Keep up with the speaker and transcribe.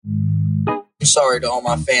I'm sorry to all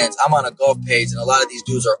my fans. I'm on a golf page, and a lot of these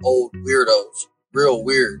dudes are old weirdos. Real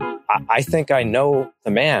weird. I think I know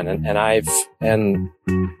the man, and I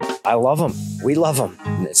love him. We love him.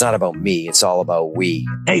 It's not about me. It's all about we.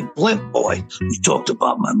 Hey, Blimp boy, you talked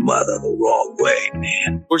about my mother the wrong way,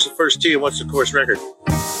 man. Where's the first tee and what's the course record?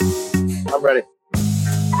 I'm ready.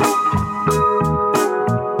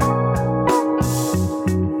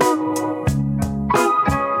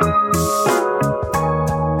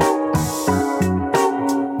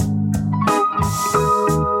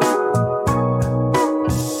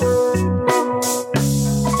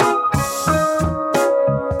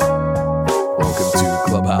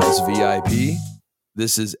 VIP.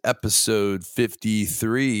 This is episode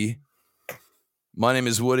 53. My name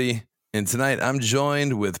is Woody, and tonight I'm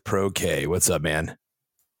joined with Pro K. What's up, man?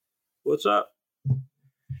 What's up?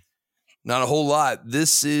 Not a whole lot.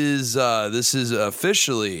 This is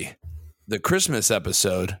officially the Christmas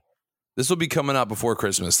episode. This will be coming out before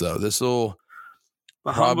Christmas, though. This will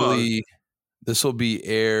be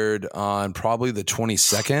aired on probably the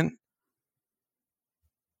 22nd.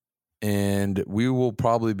 And we will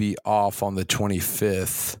probably be off on the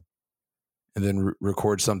 25th and then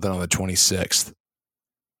record something on the 26th.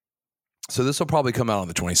 So this will probably come out on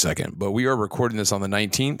the 22nd, but we are recording this on the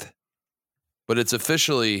 19th. But it's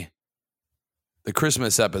officially the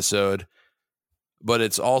Christmas episode, but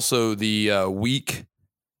it's also the week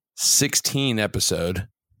 16 episode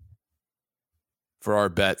for our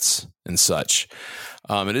bets and such.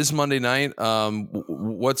 It is Monday night.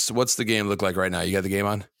 What's the game look like right now? You got the game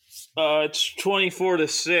on? It's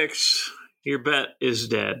 24-6. Your bet is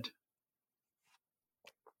dead.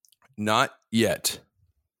 Not yet.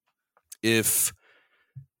 If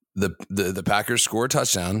the Packers score a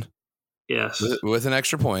touchdown, yes, with an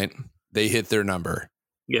extra point, they hit their number.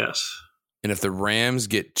 Yes. And if the Rams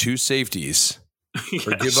get two safeties yes.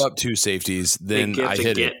 or give up two safeties, then I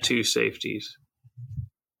hit it. Get two safeties.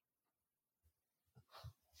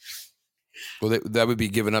 Well, that would be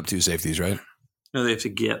giving up two safeties, right? No, they have to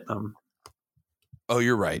get them. Oh,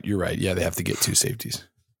 you're right. Yeah, they have to get two safeties.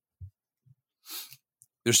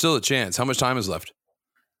 There's still a chance. How much time is left?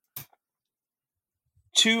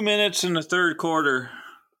 2 minutes in the third quarter.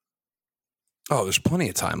 Oh, there's plenty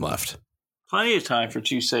of time left. Plenty of time for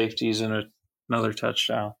two safeties and another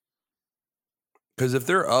touchdown. Because if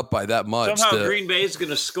they're up by that much, somehow Green Bay is going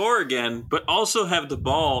to score again, but also have the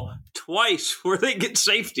ball twice where they get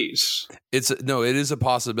safeties. It is a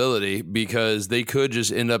possibility because they could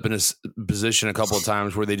just end up in a position a couple of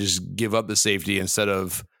times where they just give up the safety instead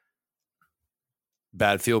of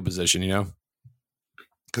bad field position,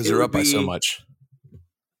 because they're up by so much.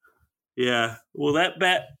 Yeah. Well, that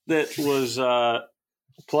bet that was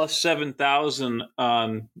plus 7,000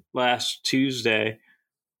 on last Tuesday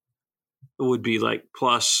would be like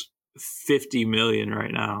plus 50 million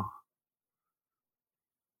right now.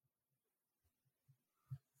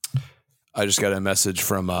 I just got a message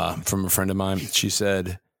from a friend of mine. She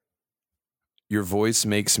said, "Your voice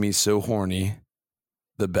makes me so horny.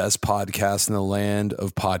 The best podcast in the land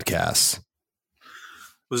of podcasts."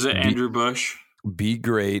 Was it Andrew Bush? Be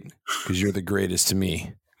great because you're the greatest to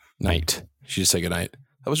me. Night. She just said good night.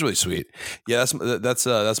 That was really sweet. Yeah,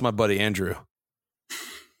 that's my buddy Andrew.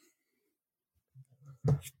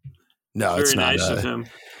 No, Very it's not. Nice of him.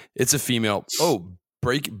 It's a female. Oh,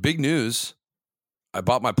 big news. I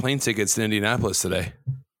bought my plane tickets to Indianapolis today.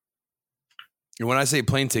 And when I say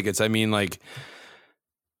plane tickets, I mean like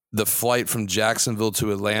the flight from Jacksonville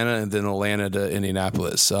to Atlanta and then Atlanta to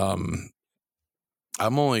Indianapolis. I'm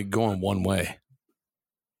only going one way.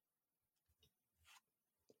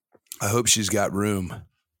 I hope she's got room.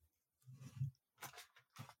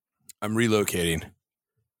 I'm relocating.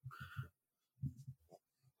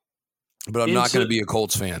 But I'm not going to be a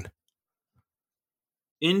Colts fan.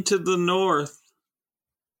 Into the north.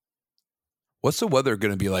 What's the weather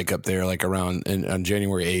going to be like up there, like around on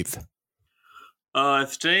January 8th?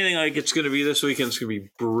 If it's anything like it's going to be this weekend, it's going to be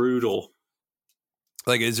brutal.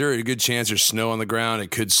 Like, is there a good chance there's snow on the ground?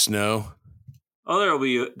 It could snow. Oh,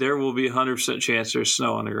 there will be 100% chance there's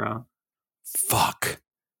snow on the ground. Fuck.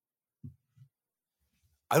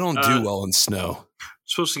 I don't do well in snow.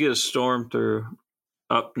 Supposed to get a storm through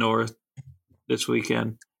up north this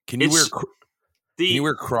weekend. Can you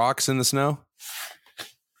wear Crocs in the snow?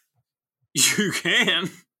 You can.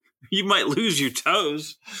 You might lose your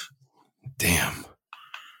toes. Damn.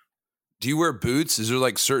 Do you wear boots? Is there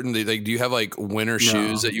like certain, like, do you have like winter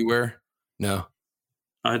shoes that you wear? No.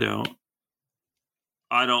 I don't.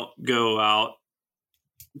 I don't go out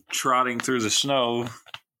trotting through the snow.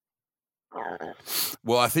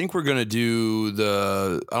 Well, I think we're going to do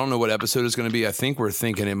I don't know what episode it's going to be. I think we're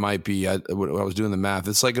thinking it might be, I was doing the math.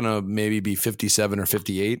 It's like going to maybe be 57 or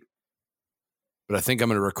 58. But I think I'm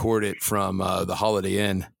going to record it from the Holiday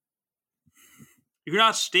Inn. You're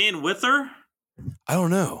not staying with her? I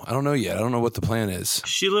don't know. I don't know yet. I don't know what the plan is. Does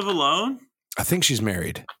she live alone? I think she's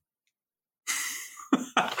married.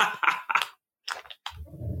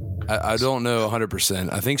 I don't know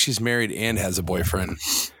 100%. I think she's married and has a boyfriend.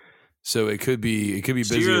 So it could be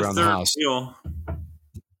busy you're around the house. Wheel.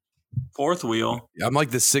 Fourth wheel. I'm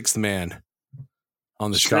like the sixth man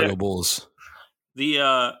on the Chicago Bulls.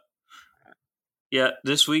 This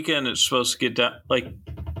weekend it's supposed to get down like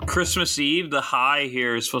Christmas Eve. The high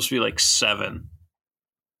here is supposed to be like 7.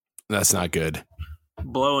 That's not good.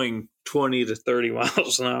 Blowing 20 to 30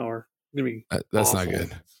 miles an hour. That's not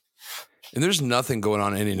good. And there's nothing going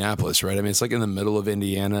on in Indianapolis, right? I mean, it's like in the middle of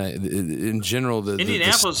Indiana. In general,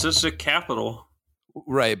 Indianapolis is the capital,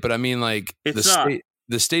 right? But I mean, like the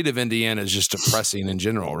state of Indiana is just depressing in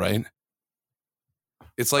general, right?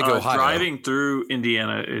 It's like Ohio. Driving through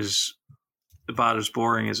Indiana is about as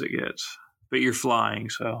boring as it gets, but you're flying,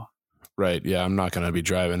 so right. Yeah, I'm not going to be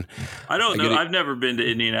driving. I don't know. I've never been to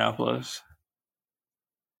Indianapolis.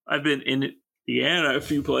 I've been in Indiana a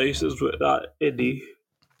few places, but not Indy.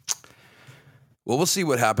 Well, we'll see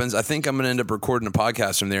what happens. I think I'm going to end up recording a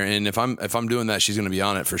podcast from there, and if I'm doing that, she's going to be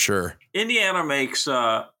on it for sure. Indiana makes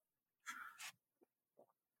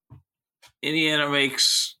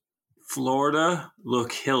Florida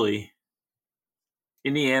look hilly.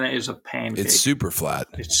 Indiana is a pancake. It's super flat.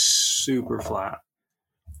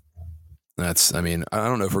 That's. I mean, I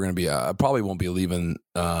don't know if we're going to be. I probably won't be leaving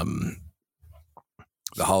the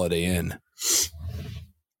Holiday Inn.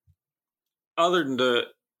 Other than to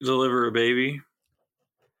deliver a baby.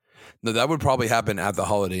 No, that would probably happen at the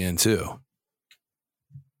Holiday Inn too.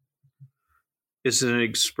 Is it an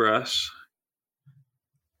express?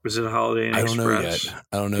 Was it a Holiday Inn Express?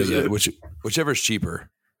 I don't know yet. Whichever's cheaper.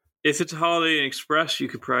 If it's a Holiday Inn Express, you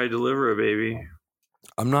could probably deliver a baby.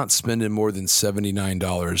 I'm not spending more than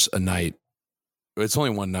 $79 a night. It's only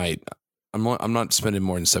one night. I'm not spending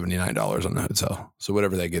more than $79 on the hotel. So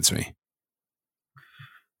whatever that gets me.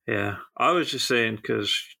 Yeah, I was just saying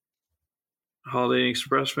because Holiday Inn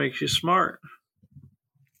Express makes you smart.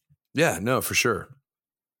 Yeah, no, for sure.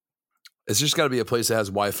 It's just got to be a place that has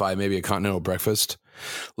Wi-Fi, maybe a continental breakfast.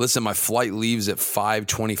 Listen, my flight leaves at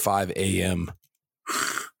 5:25 a.m.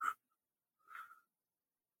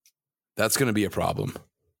 That's going to be a problem.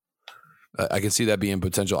 I can see that being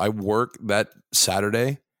potential. I work that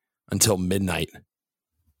Saturday until midnight.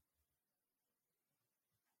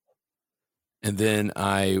 And then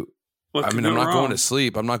I'm not going to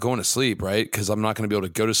sleep. I'm not going to sleep, right? Because I'm not going to be able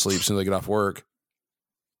to go to sleep as soon as I get off work.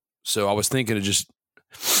 So I was thinking of just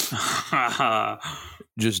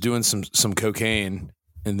doing some cocaine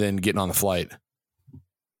and then getting on the flight.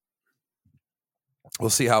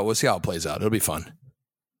 We'll see how it plays out. It'll be fun.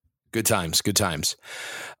 Good times.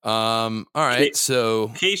 All right. So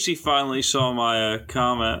Casey finally saw my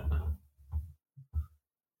comment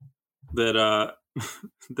that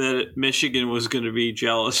that Michigan was going to be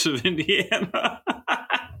jealous of Indiana.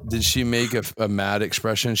 Did she make a mad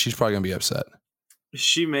expression? She's probably going to be upset.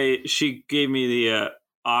 She gave me the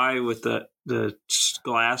eye with the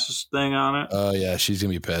glasses thing on it. Oh yeah, she's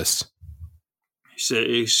going to be pissed. She said,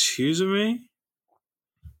 "Excuse me?"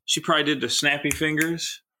 She probably did the snappy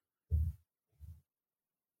fingers.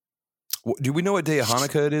 Do we know what day of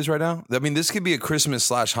Hanukkah it is right now? I mean, this could be a Christmas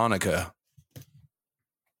 / Hanukkah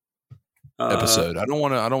episode. I don't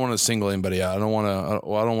want to single anybody out. I don't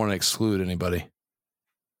want to exclude anybody.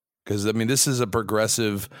 Because I mean, this is a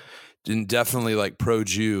progressive and definitely like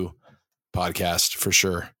pro-Jew podcast for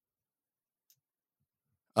sure.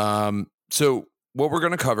 So what we're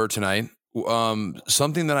going to cover tonight,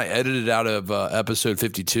 something that I edited out of episode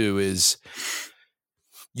 52 is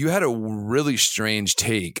you had a really strange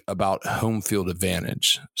take about home field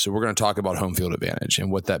advantage. So we're going to talk about home field advantage and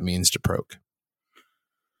what that means to Proke.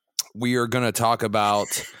 We are going to talk about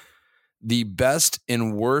the best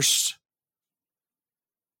and worst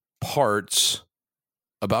parts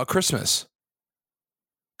about Christmas.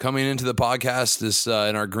 Coming into the podcast, this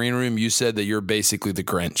in our green room, you said that you're basically the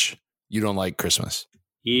Grinch. You don't like Christmas.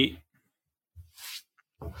 Yeah.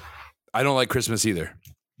 I don't like Christmas either.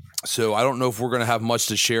 So I don't know if we're going to have much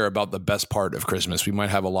to share about the best part of Christmas. We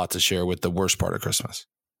might have a lot to share with the worst part of Christmas.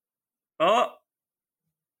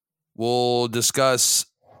 We'll discuss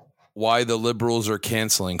why the liberals are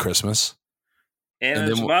canceling Christmas. And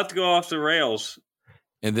it's about to go off the rails.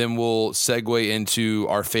 And then we'll segue into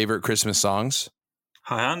our favorite Christmas songs.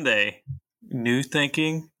 Hyundai. New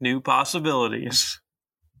thinking, new possibilities.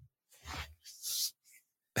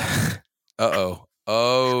 Uh-oh.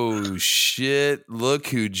 Oh, shit. Look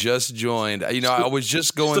who just joined. You know, I was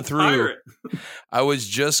just going through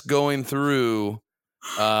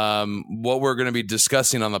what we're going to be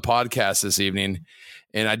discussing on the podcast this evening.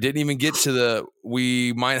 And I didn't even get to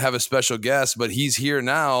we might have a special guest, but he's here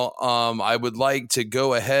now. I would like to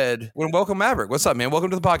go ahead and welcome Maverick. What's up, man? Welcome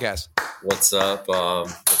to the podcast. What's up?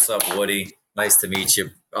 What's up, Woody? Nice to meet you.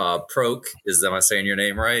 Proke, am I saying your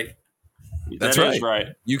name right? That's that right. Is right.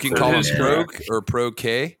 You can call us Proke or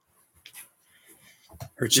Pro-K.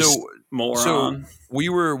 Or just moron. So we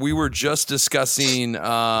were just discussing.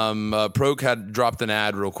 Proke had dropped an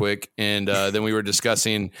ad real quick, and then we were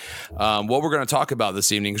discussing what we're going to talk about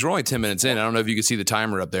this evening because we're only 10 minutes in. I don't know if you can see the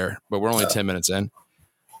timer up there, but we're only 10 minutes in.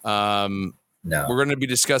 No, we're going to be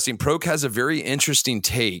discussing. Proke has a very interesting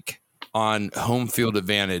take on home field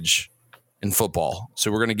advantage in football.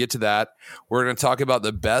 So we're going to get to that. We're going to talk about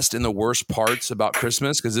the best and the worst parts about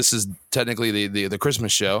Christmas because this is technically the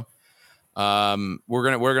Christmas show. We're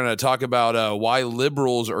gonna talk about why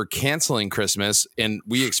liberals are canceling Christmas, and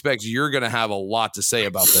we expect you're gonna have a lot to say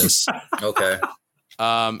about this. Okay.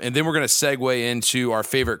 And then we're gonna segue into our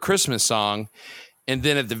favorite Christmas song, and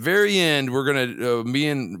then at the very end, we're gonna me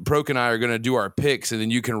and Proke and I are gonna do our picks, and then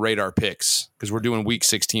you can rate our picks because we're doing Week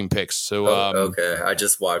 16 picks. So okay, I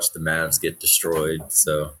just watched the Mavs get destroyed,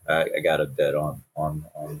 so I got a bet on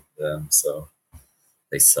them. So.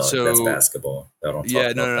 They suck. So, that's basketball. I don't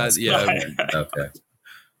talk about basketball. Okay.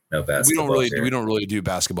 No basketball. We don't really do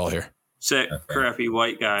basketball here. Sick, crappy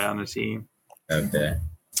white guy on the team. Okay.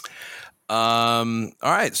 All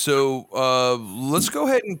right. So let's go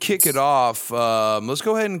ahead and kick it off.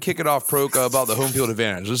 Proke, about the home field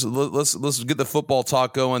advantage. Let's get the football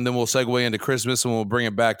talk going. Then we'll segue into Christmas and we'll bring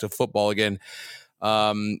it back to football again.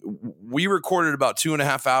 We recorded about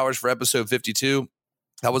 2.5 hours for episode 52.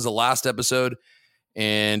 That was the last episode.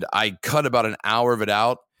 And I cut about an hour of it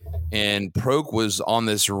out, and Proke was on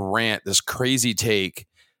this rant, this crazy take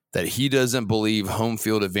that he doesn't believe home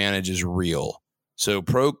field advantage is real. So,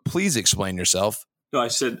 Proke, please explain yourself. No, I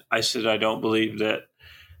said I don't believe that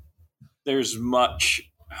there's much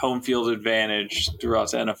home field advantage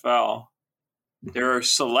throughout the NFL. There are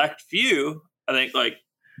select few, I think, like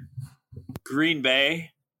Green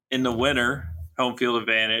Bay in the winter, home field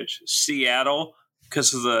advantage. Seattle,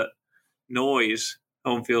 because of the noise,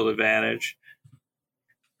 home field advantage.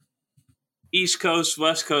 East Coast,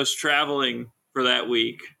 West Coast traveling for that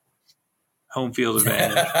week, home field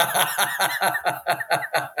advantage.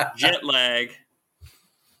 Jet lag.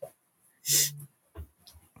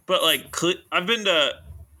 But like I've been to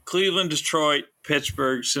Cleveland, Detroit,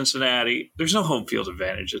 Pittsburgh, Cincinnati. There's no home field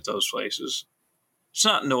advantage at those places. It's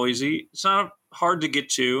not noisy. It's not hard to get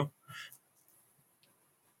to.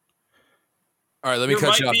 All right, let me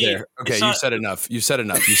cut you off there. Okay, you said enough. You said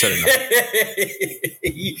enough.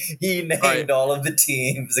 He named all of the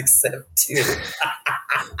teams except two.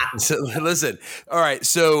 So, listen. All right,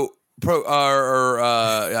 so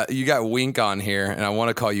you got Wink on here, and I want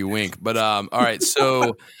to call you Wink. But all right,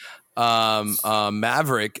 so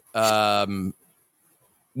Maverick, when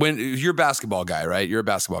you're a basketball guy, right? You're a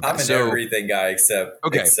basketball guy. I'm an everything guy except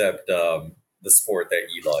the sport that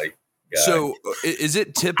you like. God. So is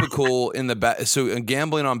it typical in in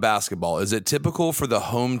gambling on basketball, is it typical for the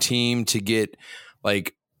home team to get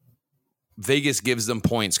like Vegas gives them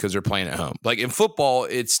points because they're playing at home? Like in football,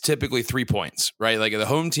 it's typically 3 points, right? Like the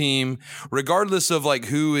home team, regardless of like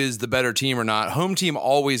who is the better team or not, home team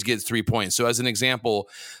always gets 3 points. So as an example,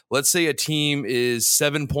 let's say a team is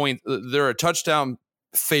 7 points. They're a touchdown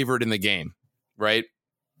favorite in the game, right?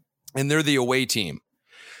 And they're the away team.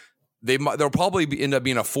 They'll probably end up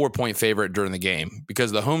being a 4-point favorite during the game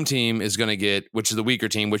because the home team is going to get, which is the weaker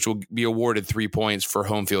team, which will be awarded 3 points for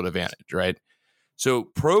home field advantage, right? So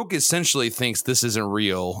Proke essentially thinks this isn't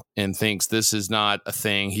real and thinks this is not a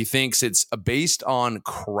thing. He thinks it's based on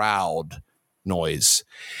crowd noise.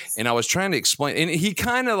 And I was trying to explain, and he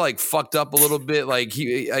kind of like fucked up a little bit.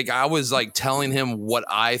 I was like telling him what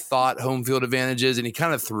I thought home field advantage is, and he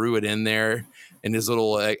kind of threw it in there. And his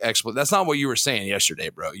little explanation. That's not what you were saying yesterday,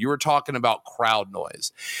 bro. You were talking about crowd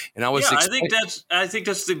noise, and I was. Yeah, I think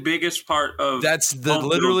that's the biggest part of. That's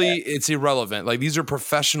literally. It's irrelevant. Like these are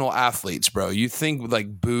professional athletes, bro. You think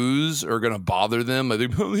like boos are gonna bother them? Like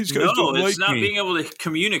these guys don't like me. It's not being able to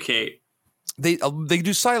communicate. They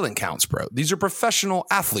do silent counts, bro. These are professional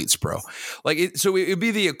athletes, bro. So it'd be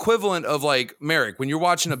the equivalent of like Merrick when you're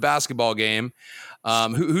watching a basketball game.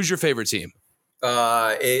 Who's your favorite team?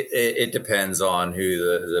 It depends on who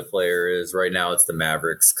the player is. Right now, it's the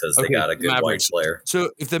Mavericks because they got a good white player. So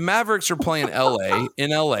if the Mavericks are playing in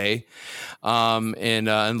LA,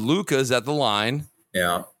 and Luka's at the line,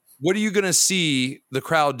 yeah, what are you going to see the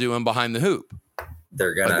crowd doing behind the hoop?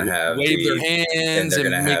 They're going to have wave their hands and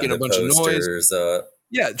making a bunch posters, of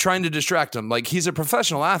noise. Trying to distract him. Like, he's a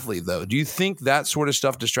professional athlete, though. Do you think that sort of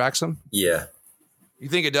stuff distracts him? Yeah. You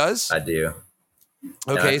think it does? I do.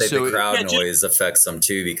 Okay, so the crowd noise affects them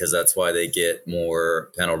too, because that's why they get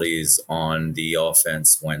more penalties on the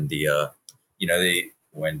offense when they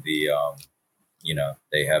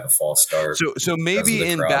have a false start. So maybe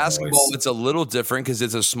in basketball noise. It's a little different because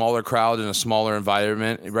it's a smaller crowd and a smaller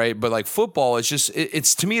environment, right? But like football, it's just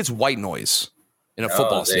it's to me it's white noise in a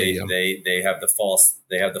football stadium. They have the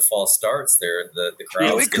false starts there. The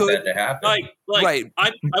crowds get that to happen. Right.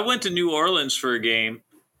 I went to New Orleans for a game.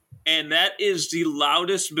 And that is the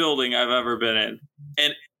loudest building I've ever been in.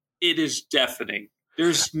 And it is deafening.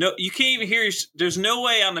 You can't even hear, there's no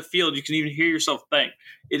way on the field you can even hear yourself think.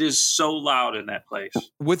 It is so loud in that place.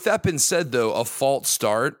 With that being said, though, a false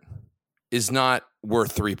start is not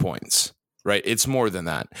worth 3 points, right? It's more than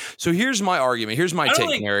that. So here's my argument. Here's my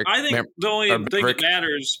take, Eric. I think the only thing that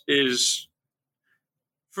matters is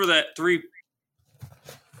for that 3,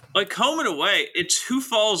 like home and away, it's who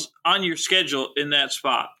falls on your schedule in that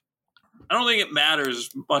spot. I don't think it matters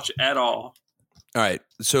much at all. All right.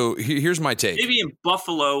 So here's my take. Maybe in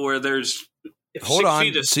Buffalo where there's 6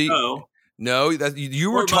 feet of snow. No, you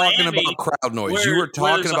were talking about crowd noise. You were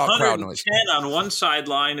talking about crowd noise. 10 on one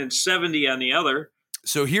sideline and 70 on the other.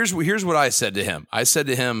 So here's what I said to him. I said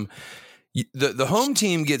to him, the home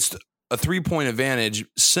team gets a 3-point advantage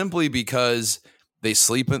simply because they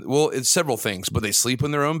sleep it's several things, but they sleep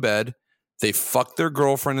in their own bed. They fuck their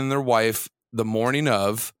girlfriend and their wife the morning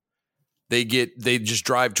of. They just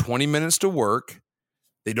drive 20 minutes to work.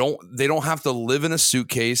 They don't have to live in a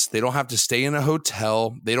suitcase. They don't have to stay in a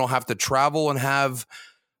hotel. They don't have to travel and have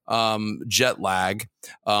jet lag.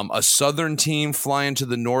 A southern team flying to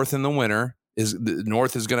the north in the winter the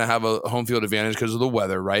north is going to have a home field advantage because of the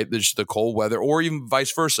weather, right? There's the cold weather, or even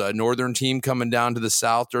vice versa. A northern team coming down to the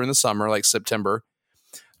south during the summer, like September.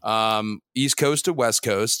 East Coast to West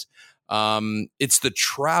Coast. It's the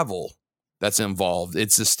travel that's involved.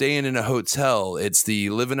 It's the staying in a hotel. It's the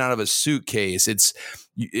living out of a suitcase. It's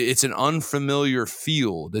an unfamiliar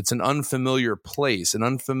field. It's an unfamiliar place, an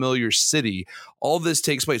unfamiliar city. All this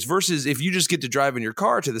takes place versus if you just get to drive in your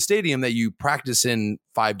car to the stadium that you practice in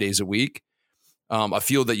 5 days a week, a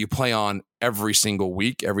field that you play on every single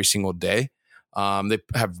week, every single day. They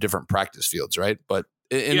have different practice fields, right? But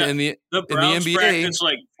in the NBA, practice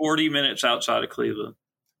like 40 minutes outside of Cleveland.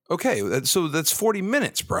 Okay, so that's 40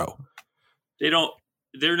 minutes, bro.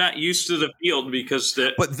 They're not used to the field because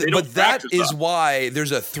but that is why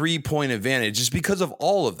there's a 3-point advantage, just because of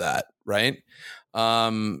all of that, right?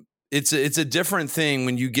 It's a different thing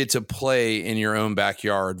when you get to play in your own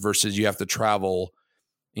backyard versus you have to travel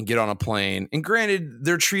and get on a plane. And granted,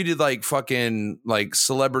 they're treated like fucking like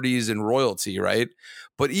celebrities and royalty, right?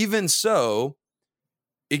 But even so,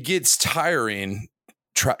 it gets tiring.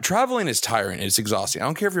 Traveling is tiring. It's exhausting. I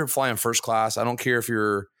don't care if you're flying first class. I don't care if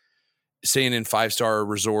you're staying in 5-star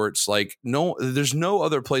resorts. Like, no, there's no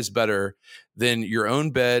other place better than your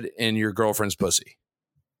own bed and your girlfriend's pussy.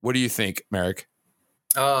 What do you think, Maverick?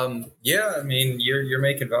 Yeah, I mean, you're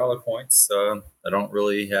making valid points. I don't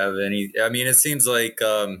really have any. I mean, it seems like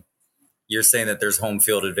you're saying that there's home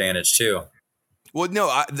field advantage too. Well, no,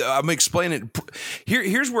 I'm explaining.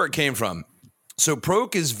 Here's where it came from. So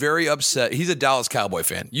Proke is very upset. He's a Dallas Cowboy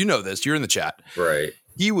fan. You know this. You're in the chat. Right.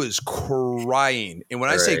 He was crying. And when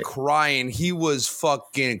I say crying, he was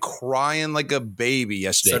fucking crying like a baby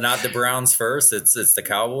yesterday. So not the Browns first. It's the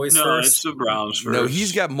Cowboys first. No, it's the Browns first. No,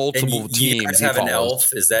 he's got multiple teams. You guys have an elf.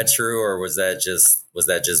 Is that true, or was that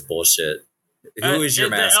just bullshit? Who is your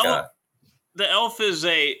mascot? The elf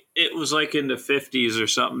it was like in the 50s or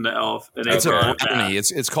something, the elf. And it's a brownie.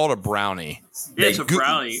 It's called a brownie. Yeah, it's a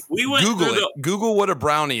brownie. We went Google what a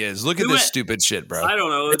brownie is. Look at this stupid shit, bro. I don't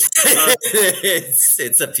know.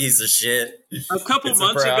 It's a piece of shit. A couple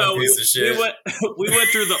months ago, we went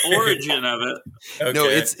through the origin of it. Okay. No,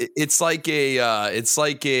 it's like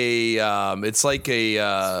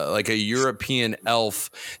a European elf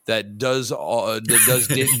that does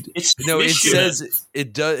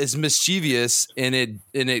it's mischievous and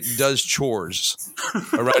it does chores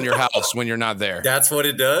around your house when you're not there. That's what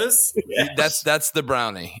it does. Yes. That's the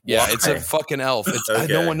brownie. Yeah, Why? It's a fucking elf.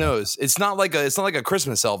 No one knows. It's not like a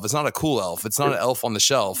Christmas elf. It's not a cool elf. It's not an elf on the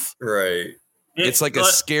shelf. Right. It's like a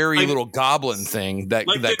scary little goblin thing that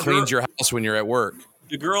cleans your house when you're at work.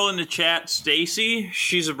 The girl in the chat, Stacy,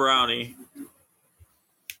 she's a brownie.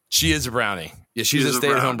 She is a brownie. Yeah, she's a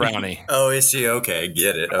stay-at-home brownie. Oh, is she? Okay,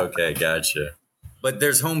 get it. Okay, gotcha. But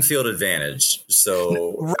there's home field advantage,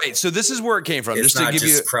 so right. So this is where it came from. It's just not to give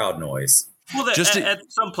just you crowd noise. Well, at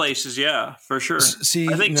some places, yeah, for sure. See,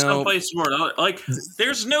 I think some places more. Like,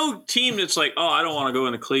 there's no team that's like, oh, I don't want to go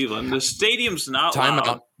into Cleveland. The stadium's not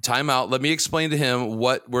loud. Time out. Let me explain to him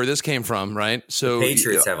where this came from. Right. So the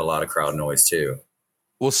Patriots have a lot of crowd noise too.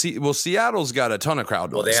 Well, Seattle's got a ton of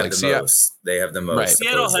crowd noise. Well, they have the most. They have the most. Right.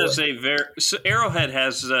 Seattle has Arrowhead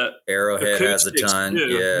has a ton.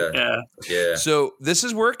 Too. Yeah. So this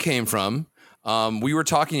is where it came from. We were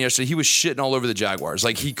talking yesterday. He was shitting all over the Jaguars.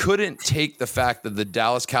 Like, he couldn't take the fact that the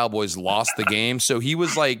Dallas Cowboys lost the game. So he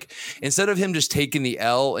was like, instead of him just taking the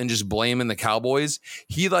L and just blaming the Cowboys,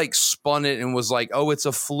 he like spun it and was like, oh, it's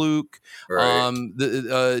a fluke.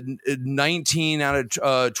 Right. 19 out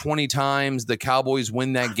of 20 times the Cowboys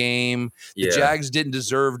win that game. The Jags didn't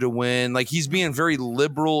deserve to win. Like, he's being very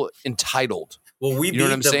liberal, entitled. Well, we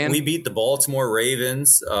beat the Baltimore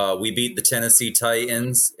Ravens. We beat the Tennessee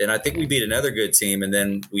Titans, and I think we beat another good team, and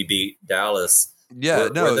then we beat Dallas. Yeah,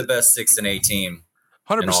 we're the best 6-8 team.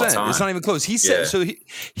 100%. It's not even close. He said so.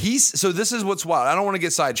 So this is what's wild. I don't want to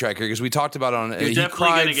get sidetracked here because we talked about it on. He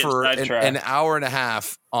cried for an hour and a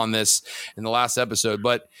half on this in the last episode.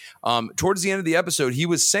 But towards the end of the episode, he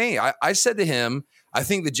was saying, I said to him, I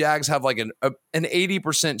think the Jags have like an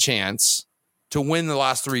 80% chance to win the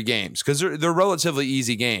last 3 games because they're relatively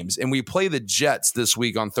easy games. And we play the Jets this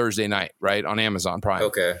week on Thursday night, right, on Amazon Prime.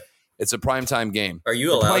 Okay. It's a primetime game. Are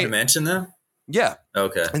you allowed to mention them? Yeah.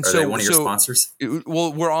 Okay. And Are they one of your sponsors?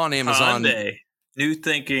 Well, we're on Amazon. Hyundai. New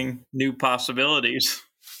thinking, new possibilities.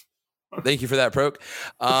 Thank you for that, Proke.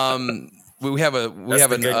 We have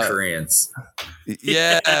good Koreans.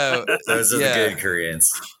 Yeah. Those are the good Koreans.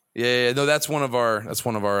 Yeah. No, that's one of our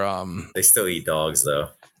They still eat dogs though.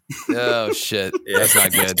 Oh shit. That's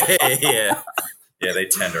not good. Yeah, they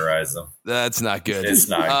tenderize them. That's not good. It's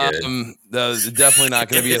not good. Definitely not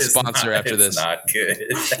going to be a sponsor after this. It's not good.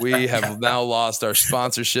 We have now lost our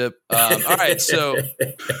sponsorship. All right, so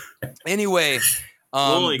anyway, we'll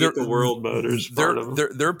only get the World Motors part of them.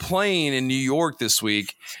 They're playing in New York this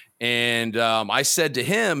week. And I said to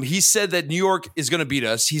him, he said that New York is going to beat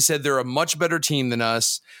us. He said they're a much better team than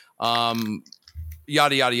us.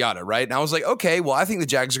 Yada, yada, yada, right? And I was like, okay, well, I think the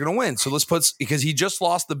Jags are going to win. So let's because he just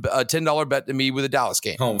lost the $10 bet to me with a Dallas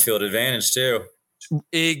game. Home field advantage, too.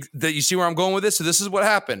 You see where I'm going with this? So this is what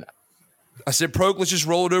happened. I said, Proke, let's just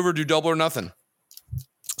roll it over, do double or nothing.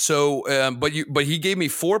 So, but he gave me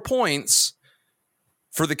 4 points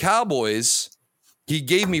for the Cowboys. He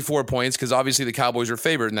gave me 4 points because obviously the Cowboys are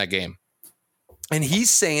favored in that game. And he's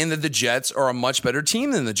saying that the Jets are a much better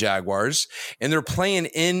team than the Jaguars, and they're playing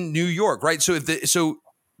in New York, right? So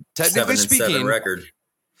technically speaking, record.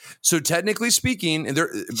 So technically speaking, and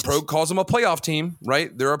Pro calls them a playoff team,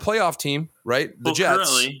 right? They're a playoff team, right? The Jets.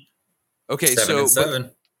 Currently. Okay,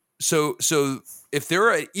 7-7. So if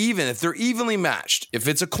they're evenly matched, if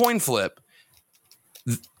it's a coin flip,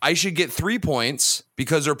 I should get 3 points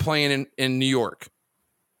because they're playing in New York.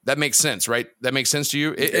 That makes sense, right? That makes sense to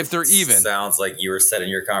you? If they're even. Sounds like you were setting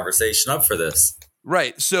your conversation up for this.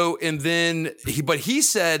 Right. So, and then he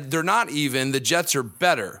said they're not even. The Jets are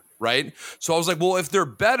better, right? So I was like, well, if they're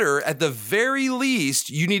better, at the very least,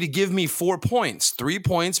 you need to give me 4 points. 3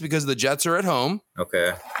 points because the Jets are at home.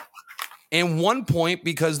 Okay. And 1 point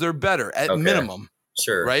because they're better at minimum.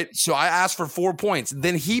 Sure. Right. So I asked for 4 points.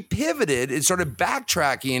 Then he pivoted and started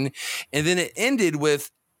backtracking. And then it ended with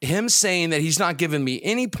him saying that he's not giving me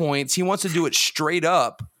any points. He wants to do it straight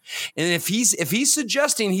up. And if he's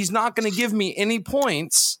suggesting he's not going to give me any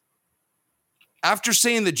points after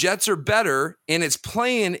saying the Jets are better and it's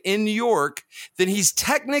playing in New York, then he's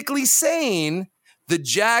technically saying the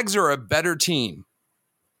Jags are a better team.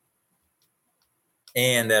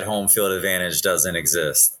 And that home field advantage doesn't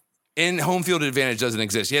exist. And home field advantage doesn't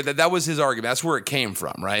exist. Yeah, that was his argument. That's where it came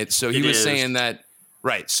from, right? So he was saying that.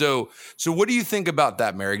 Right. So what do you think about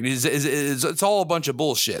that, Merrick? It's all a bunch of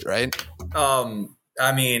bullshit, right?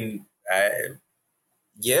 I mean, I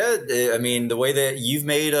mean, the way that you've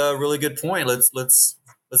made a really good point. Let's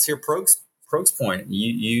hear Proke's point.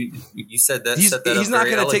 You said that. He's not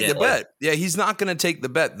going to take the bet. Yeah, he's not going to take the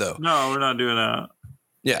bet though. No, we're not doing that.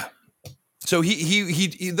 Yeah. So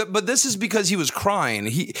but this is because he was crying.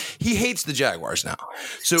 He hates the Jaguars now.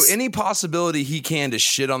 So any possibility he can to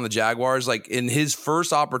shit on the Jaguars, like in his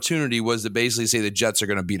first opportunity was to basically say the Jets are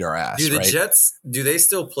going to beat our ass. Do the Jets, do they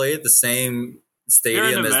still play at the same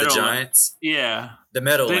stadium as the Giants? Yeah. The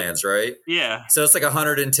Meadowlands, right? Yeah. So it's like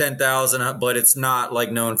 110,000, but it's not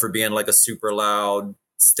like known for being like a super loud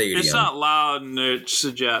stadium. It's not loud, and it's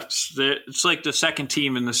the Jets. It's like the second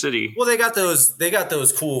team in the city. Well, they got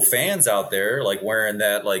those cool fans out there, like wearing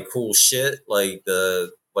that like cool shit, like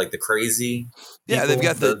the crazy. Yeah, they've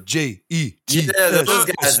got the JET. Yeah, those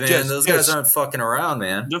guys, man. Those guys aren't fucking around,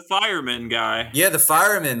 man. The fireman guy. Yeah, the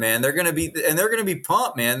firemen, man. They're gonna be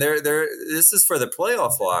pumped, man. This is for the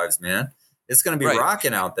playoff lives, man. It's going to be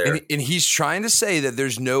rocking out there. And he's trying to say that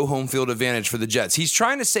there's no home field advantage for the Jets. He's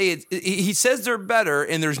trying to say it. He says they're better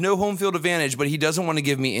and there's no home field advantage, but he doesn't want to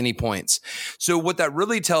give me any points. So what that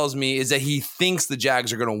really tells me is that he thinks the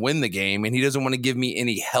Jags are going to win the game and he doesn't want to give me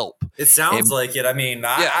any help. It sounds like it. I mean,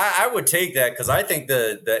 I would take that because I think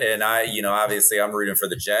obviously I'm rooting for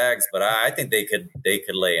the Jags, but I think they could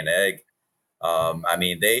lay an egg. I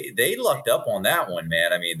mean, they lucked up on that one,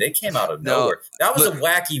 man. I mean, they came out of nowhere. That was a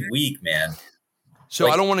wacky week, man. So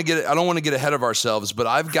I don't want to get ahead of ourselves, but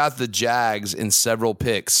I've got the Jags in several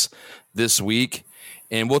picks this week,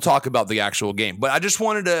 and we'll talk about the actual game. But I just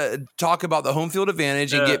wanted to talk about the home field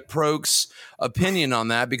advantage and get Prok's opinion on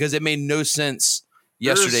that because it made no sense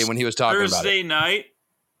yesterday when he was talking about it. Thursday night,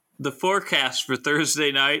 the forecast for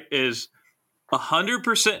Thursday night is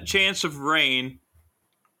 100% chance of rain.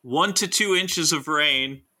 1 to 2 inches of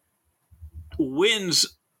rain,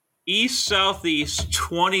 winds east-southeast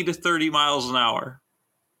 20 to 30 miles an hour.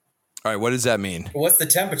 All right, what does that mean? What's the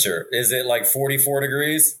temperature? Is it like 44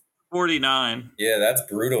 degrees? 49. Yeah, that's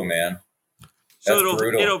brutal, man. So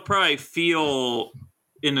it'll probably feel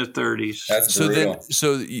in the 30s. That's brutal.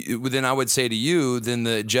 So then I would say to you, then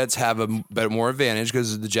the Jets have a more advantage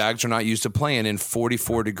because the Jags are not used to playing in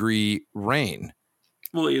 44-degree rain.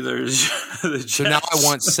 Well, either the Jets. So now I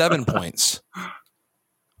want 7 points.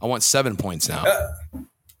 I want 7 points now.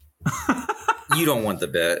 You don't want the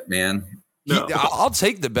bet, man. No. I'll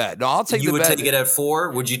take the bet. No, I'll take the bet. You would take it at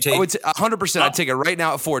 4? Would you take? 100%. I'd take it right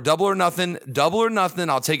now at 4. Double or nothing.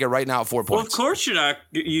 I'll take it right now at 4 points. Well, of course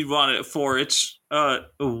you'd want it at 4. It's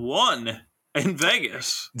 1 in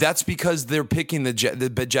Vegas. That's because they're picking the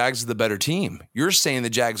Jags as the better team. You're saying the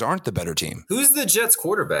Jags aren't the better team. Who's the Jets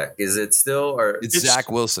quarterback? Is it still or it's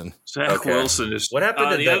Zach Wilson? Zach Wilson is. What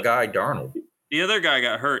happened to that guy Darnold? The other guy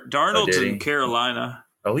got hurt. Darnold's in Carolina.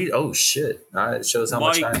 Oh shit! It shows how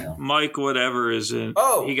much I know. Mike whatever is in.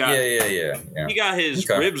 Oh, he got, yeah. He got his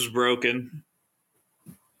ribs broken.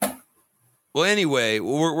 Well, anyway,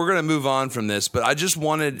 we're going to move on from this, but I just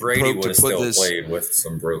wanted Brady would have still this. played with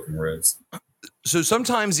some broken ribs. So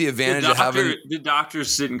sometimes the advantage of having the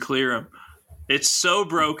doctors didn't clear him. It's so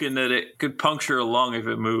broken that it could puncture a lung if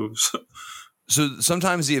it moves. So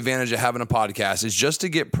sometimes the advantage of having a podcast is just to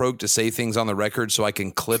get Prok to say things on the record so I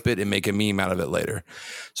can clip it and make a meme out of it later.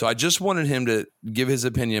 So I just wanted him to give his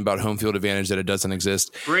opinion about home field advantage that it doesn't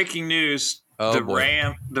exist. Breaking news: the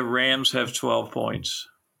Rams have 12 points.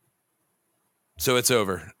 So it's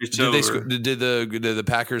over. It's over. Did the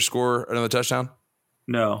Packers score another touchdown?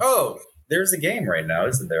 No. Oh, there's a game right now,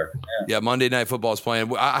 isn't there? Yeah, Monday Night Football is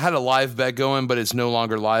playing. I had a live bet going, but it's no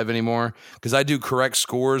longer live anymore because I do correct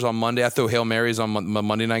scores on Monday. I throw Hail Marys on my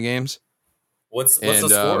Monday night games. What's the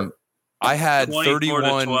score? I had 31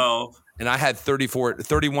 to 12. And I had 31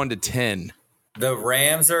 to 10. The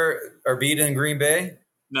Rams are beating Green Bay?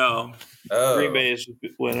 No. Oh. Green Bay is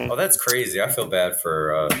winning. Oh, that's crazy. I feel bad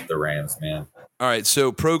for the Rams, man. All right,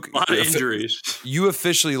 so Prok, a lot of injuries. You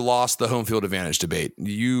officially lost the home field advantage debate.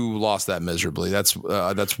 You lost that miserably. That's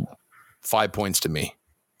 5 points to me.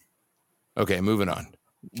 Okay, moving on.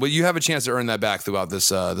 Well, you have a chance to earn that back throughout this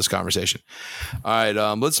conversation. All right,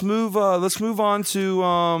 let's move on to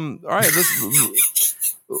all right.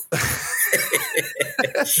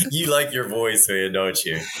 You like your voice, man, don't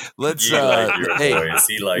you? Let's like your voice.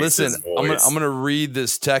 He likes listen. His voice. I'm gonna read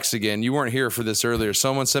this text again. You weren't here for this earlier.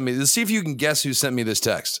 Someone sent me. Let's see if you can guess who sent me this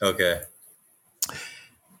text. Okay.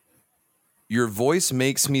 Your voice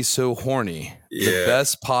makes me so horny. Yeah. The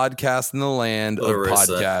best podcast in the land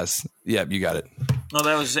Larissa. Of podcasts. Yep, you got it. Oh,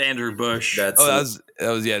 that was Andrew Bush. That was it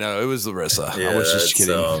was Larissa. Yeah, I was just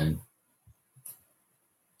kidding.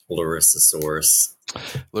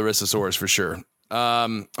 Larissasaurus for sure.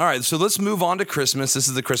 All right, so let's move on to Christmas. This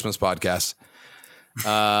is the Christmas podcast.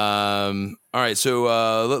 All right,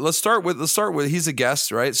 so let's start with he's a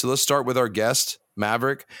guest, right? So let's start with our guest,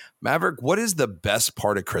 Maverick. Maverick, what is the best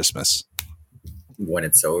part of Christmas? When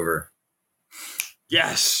it's over.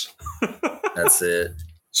 Yes. That's it.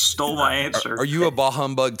 Stole my answer. Are you a bah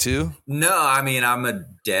humbug too? No, I mean, I'm a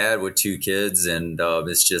dad with 2 kids and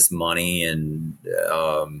it's just money. And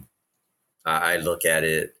I look at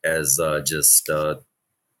it as just a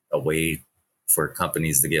way for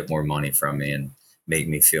companies to get more money from me and make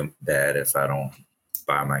me feel bad if I don't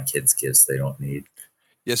buy my kids gifts they don't need.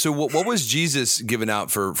 Yeah. So what was Jesus giving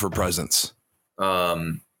out for presents?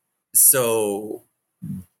 So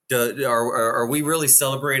are we really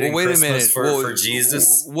celebrating wait Christmas a minute. for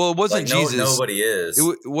Jesus? Well, it wasn't Jesus. Nobody is.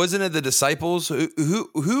 Wasn't it the disciples?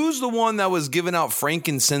 Who's the one that was giving out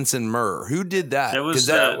frankincense and myrrh? Who did that? That was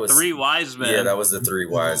the three wise men. Yeah, that was the three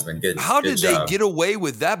wise men. Good. How good did job. they get away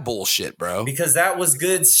with that bullshit, bro? Because that was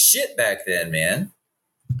good shit back then, man.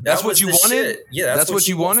 That's what you wanted? Shit. Yeah, that's what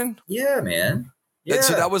you wanted? Yeah, man. Yeah.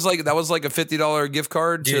 So that was like a $50 gift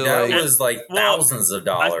card. Dude, that was like thousands of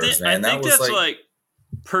dollars, man. I think that's like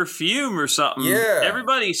perfume or something. Yeah.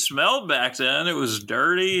 Everybody smelled back then. It was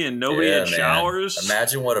dirty and nobody had showers.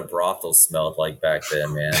 Imagine what a brothel smelled like back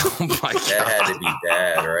then, man. Oh my God. That had to be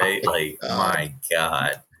bad, right? Like, my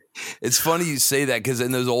God. It's funny you say that because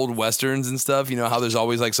in those old Westerns and stuff, you know how there's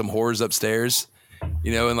always like some whores upstairs,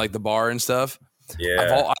 you know, in like the bar and stuff. Yeah.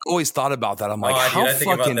 I've always thought about that. I'm like, how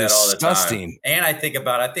fucking disgusting. And I think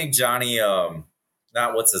Johnny,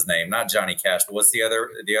 not what's his name, not Johnny Cash, but what's the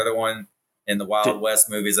other one in the Wild West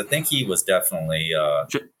movies? I think he was definitely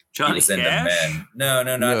Johnny he was Cash. into men. No,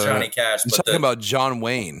 not Johnny Cash. I'm talking about John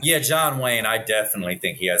Wayne. Yeah, John Wayne. I definitely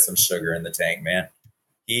think he had some sugar in the tank, man.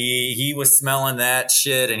 He was smelling that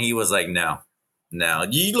shit, and he was like, no.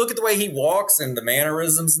 You look at the way he walks and the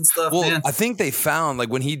mannerisms and stuff. Well, man. I think they found like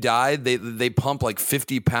when he died, they pumped like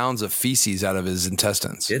 50 pounds of feces out of his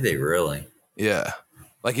intestines. Did they really? Yeah,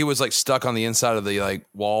 like he was like stuck on the inside of the like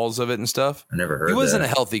walls of it and stuff. I never heard. He wasn't a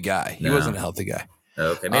healthy guy. No. He wasn't a healthy guy.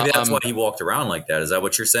 Okay, maybe that's why he walked around like that. Is that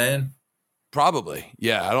what you're saying? Probably.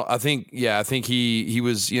 Yeah. I think he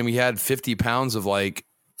was. You know, he had 50 pounds of like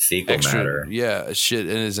fecal matter. Yeah, shit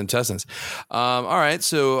in his intestines. All right.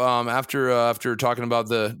 So after talking about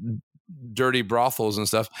the dirty brothels and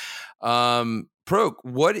stuff, Proke,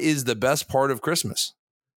 what is the best part of Christmas?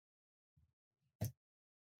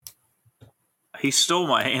 He stole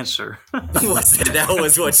my answer. That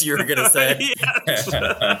was what you were gonna say.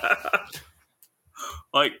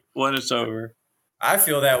 Like when it's over. I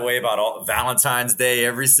feel that way about Valentine's Day,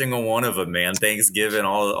 every single one of them, man. Thanksgiving,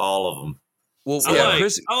 all of them. Well, I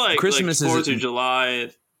like Christmas like 4th of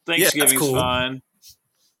July. Thanksgiving's cool. fine.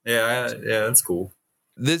 Yeah, that's cool.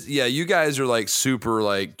 You guys are like super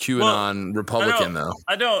like QAnon Republican though.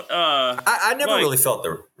 I don't. I never really felt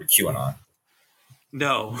the QAnon.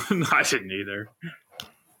 No, I didn't either.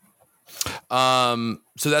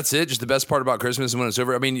 So that's it. Just the best part about Christmas is when it's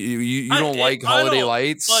over. I mean, you don't like holiday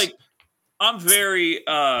lights. Like, I'm very.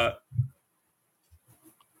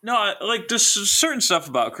 No, like there's certain stuff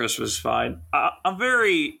about Christmas is fine. I'm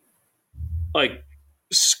very like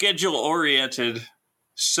schedule oriented,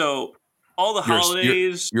 so all the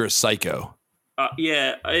holidays. You're a psycho.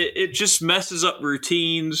 Yeah, it just messes up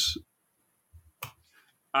routines.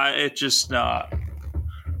 It just not.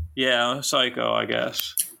 Yeah, I'm a psycho, I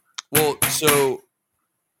guess. Well, so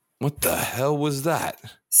what the hell was that?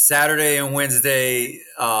 Saturday and Wednesday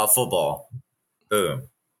football. Boom.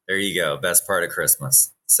 There you go. Best part of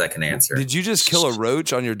Christmas. Second answer. Did you just kill a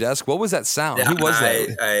roach on your desk? What was that sound? Who was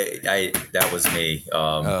that? That was me.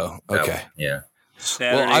 Okay. Yeah.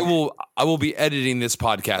 Saturday. Well, I will be editing this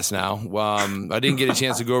podcast now. I didn't get a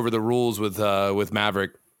chance to go over the rules with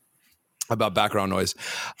Maverick about background noise.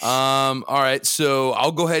 All right, so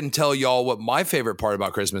I'll go ahead and tell y'all what my favorite part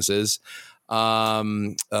about Christmas is.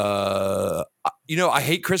 I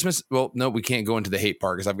hate Christmas. Well, no, we can't go into the hate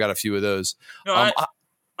part because I've got a few of those. No,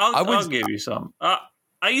 I'll give you some.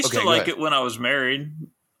 I used to like it when I was married,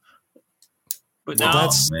 but now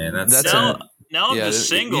I'm just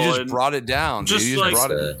single. You just brought it down.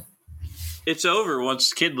 It's over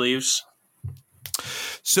once the kid leaves.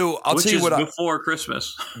 So I'll tell you what. Before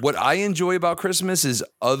Christmas, what I enjoy about Christmas is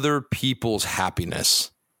other people's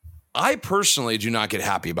happiness. I personally do not get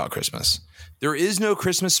happy about Christmas. There is no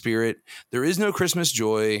Christmas spirit. There is no Christmas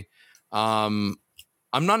joy. I'm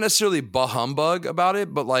not necessarily bah humbug about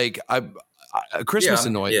it, but like Christmas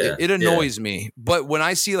annoys it annoys me. But when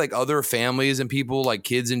I see like other families and people like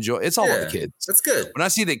kids enjoy, it's all about the kids. That's good. When I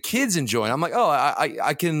see the kids enjoying, I'm like, oh,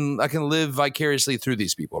 I can live vicariously through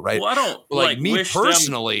these people, right? Well, I don't like me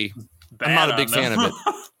personally. I'm not a big fan of it.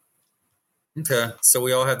 Okay, so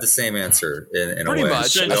we all have the same answer in pretty a way.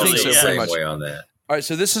 Much. I think so. Same Pretty much. way on that. All right,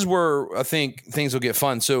 so this is where I think things will get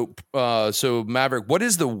fun. So Maverick, what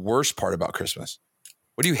is the worst part about Christmas?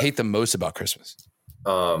 What do you hate the most about Christmas?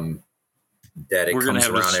 That it comes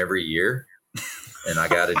around every year, and I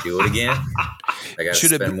got to do it again. I got to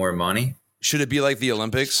spend more money. Should it be like the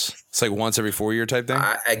Olympics? It's like once every 4 year type thing.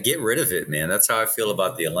 I get rid of it, man. That's how I feel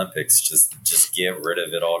about the Olympics. Just get rid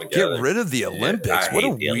of it altogether. Get rid of the Olympics. What a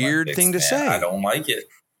weird thing to say. I don't like it.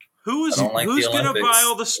 Who's I don't like the going to Olympics. buy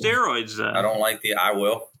all the steroids then? I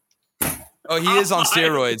will. Oh, he is on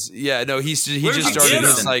steroids. Yeah, no, he Where'd just you started get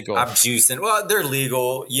his him? cycle. I'm juicing. Well, they're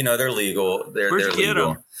legal. They're legal. They're Where'd you get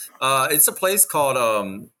legal. them? It's a place called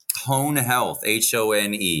Hone Health,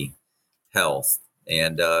 Hone Health.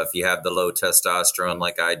 And if you have the low testosterone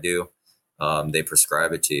like I do, they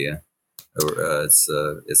prescribe it to you.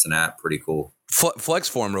 It's an app, pretty cool. Flex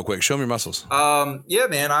form real quick. Show me your muscles. Yeah,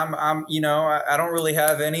 man. I'm I don't really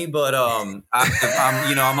have any, but I'm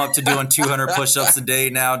up to doing 200 push-ups a day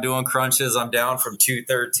now, doing crunches. I'm down from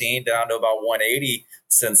 213 down to about 180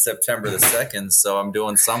 since September the 2nd. So I'm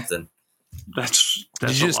doing something. That's Did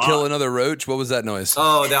you just kill another roach? What was that noise?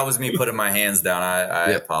 Oh, that was me putting my hands down.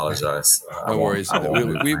 I apologize. No worries.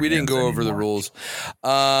 We didn't go over the rules.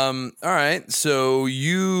 All right. So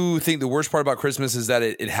you think the worst part about Christmas is that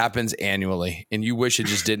it happens annually, and you wish it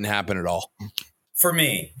just didn't happen at all? For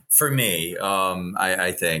me,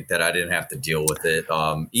 I think that I didn't have to deal with it.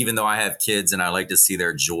 Even though I have kids and I like to see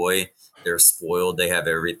their joy, they're spoiled. They have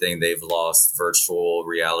everything. They've lost virtual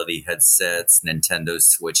reality headsets, Nintendo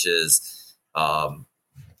Switches,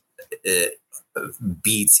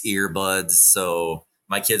 Beats earbuds. So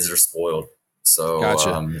my kids are spoiled. So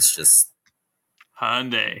Gotcha. It's just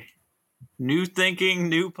Hyundai. New thinking,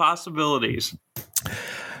 new possibilities.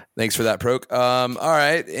 Thanks for that, Proke. All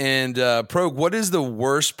right. And Proke, what is the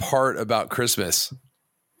worst part about Christmas?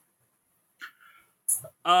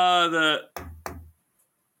 I've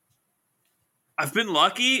been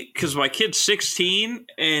lucky because my kid's 16,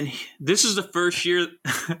 and this is the first year.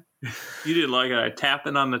 You didn't like it. I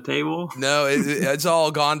tapping on the table. No, it's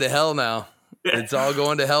all gone to hell now. It's all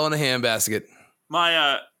going to hell in a handbasket.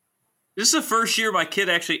 This is the first year my kid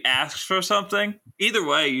actually asks for something. Either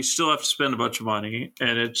way, you still have to spend a bunch of money,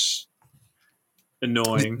 and it's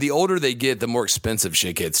annoying. The older they get, the more expensive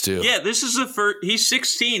shit gets too. Yeah, this is the first. He's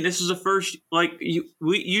 16. This is the first. Like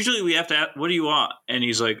we have to ask, what do you want? And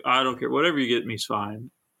he's like, I don't care. Whatever you get me is fine.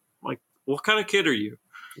 I'm like, what kind of kid are you?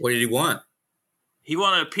 what did he want? He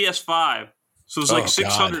wanted a PS5, so it was like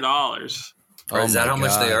 $600. Is that how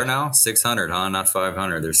much they are now? 600, huh? Not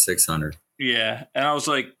 500. They're 600. Yeah, and I was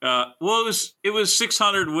like, well, it was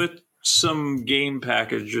 600 with some game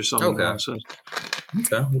package or something. Okay.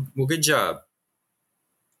 Okay. Well, good job.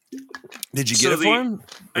 Did you get it for him?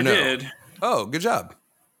 I did. Oh, good job.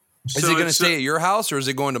 Is So it going to it's stay at your house or is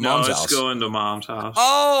it going to mom's no, house? it's going to mom's house.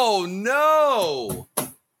 Oh no!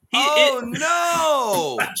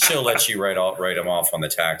 No! She'll let you write him off on the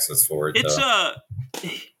taxes for it. It's though.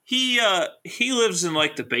 he lives in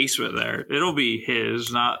like the basement there. It'll be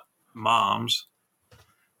his, not mom's.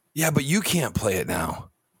 Yeah, but you can't play it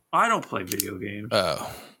now. I don't play video games. Oh,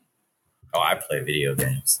 I play video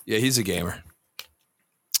games. yeah, he's a gamer.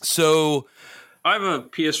 So I have a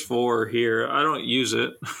PS4 here. I don't use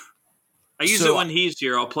it. I use it when he's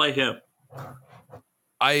here. I'll play him.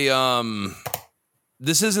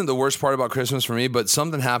 This isn't the worst part about Christmas for me, but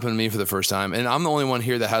something happened to me for the first time, and I'm the only one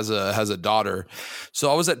here that has a daughter.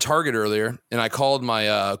 So I was at Target earlier, and I called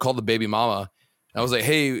the baby mama. And I was like,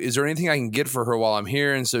 "Hey, is there anything I can get for her while I'm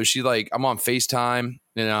here?" And so she I'm on FaceTime,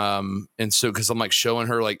 and so because I'm like showing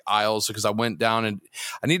her like aisles, because I went down and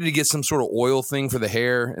I needed to get some sort of oil thing for the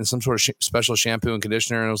hair and some sort of special shampoo and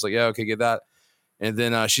conditioner, and I was like, "Yeah, okay, get that." And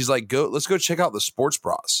then she's like, let's go check out the sports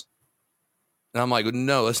bras. And I'm like,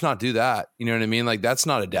 no, let's not do that. You know what I mean? Like, that's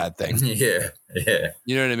not a dad thing. Yeah.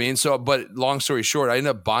 You know what I mean? So, but long story short, I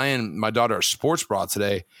ended up buying my daughter a sports bra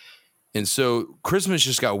today. And so Christmas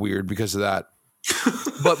just got weird because of that.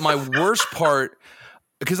 But my worst part,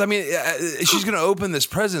 because I mean, she's going to open this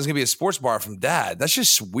present. It's going to be a sports bra from dad. That's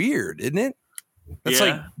just weird, isn't it?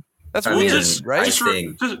 That's that's weird, right? I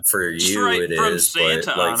think for you it is, but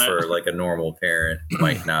like for like a normal parent, it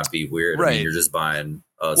might not be weird. Right. I mean, you're just buying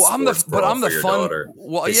a I'm the fun. daughter.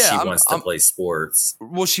 Well, yeah, she wants to play sports.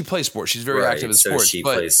 Well, she plays sports. She's very active in sports. So she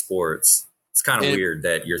plays sports. It's kind of weird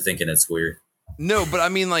that you're thinking it's weird. No, but I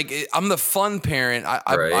mean, like, I'm the fun parent.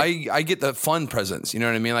 I get the fun presents. You know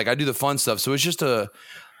what I mean? Like, I do the fun stuff. So it's just I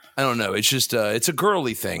don't know. It's just it's a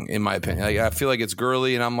girly thing, in my opinion. Like, I feel like it's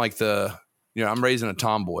girly, and I'm like I'm raising a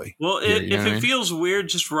tomboy. Well, if it feels weird,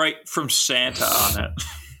 just write from Santa on it.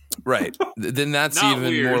 Right. Then that's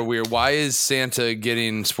even more weird. Why is Santa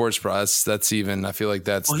getting sports bras? That's even, I feel like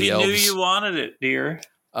that's the elves. He knew you wanted it, dear.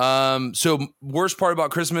 So worst part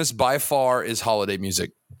about Christmas by far is holiday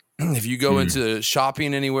music. If you go into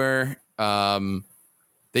shopping anywhere,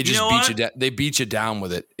 they just beat you down. They beat you down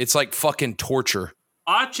with it. It's like fucking torture.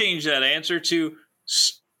 I changed that answer to,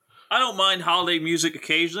 I don't mind holiday music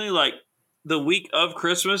occasionally. Like the week of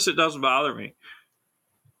Christmas, it doesn't bother me.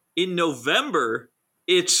 In November,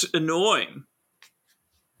 it's annoying.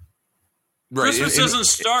 Right. Christmas doesn't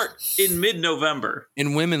start in mid-November.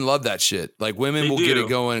 And women love that shit. Like women will get it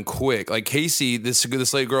going quick. Like Casey, this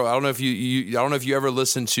lady girl. I don't know if you ever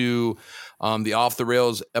listened to the Off the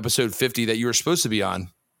Rails episode 50 that you were supposed to be on,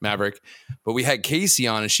 Maverick. But we had Casey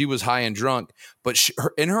on, and she was high and drunk. But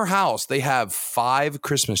in her house, they have 5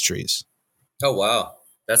 Christmas trees. Oh wow,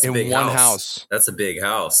 that's a big in one house. That's a big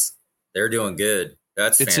house. They're doing good.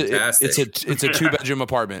 That's fantastic. It's a 2-bedroom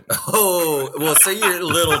apartment. Oh, well, so your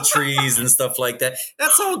little trees and stuff like that.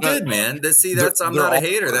 That's all good, man. I'm not a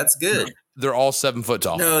hater. That's good. They're all 7 foot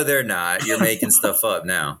tall. No, they're not. You're making stuff up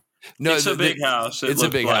now. No, it's a big house. It's a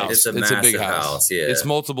big house. It's a massive house. Yeah, it's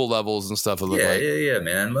multiple levels and stuff. Yeah,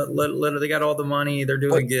 man. They got all the money. They're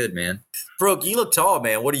doing good, man. Brooke, you look tall,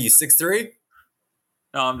 man. What are you, 6'3"?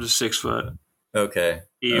 No, I'm just 6 foot. Okay.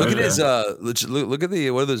 Look at his. Look at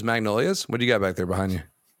what are those magnolias? What do you got back there behind you?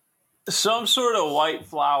 Some sort of white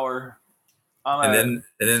flower. And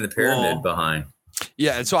then the pyramid behind.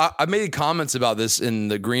 Yeah, and so I made comments about this in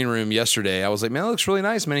the green room yesterday. I was like, "Man, it looks really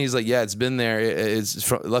nice, man." He's like, "Yeah, it's been there. It's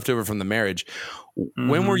left over from the marriage." Mm-hmm.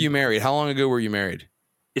 When were you married? How long ago were you married?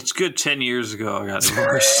 It's good 10 years ago. I got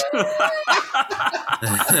divorced.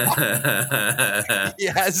 He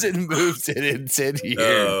hasn't moved it in 10 years.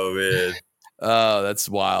 Oh man. Oh, that's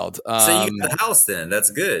wild. So you got a house then?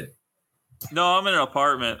 That's good. No, I'm in an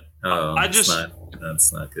apartment. Oh, that's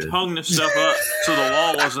not good. Hung the stuff up so the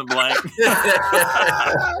wall wasn't blank.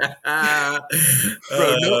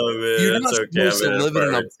 You're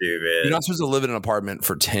not supposed to live in an apartment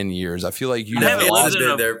for 10 years. I feel like you haven't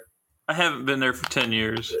been there. I haven't been there for 10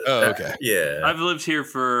 years. Oh, okay. Yeah. I've lived here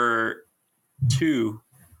for 2.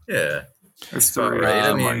 Yeah. That's 3.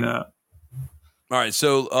 Right. Like that. All right,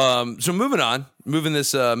 so moving on, moving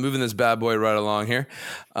this bad boy right along here.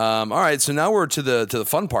 All right, so now we're to the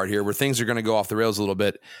fun part here, where things are going to go off the rails a little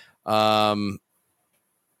bit.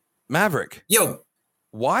 Maverick, yo,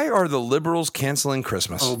 why are the liberals canceling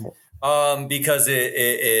Christmas? Because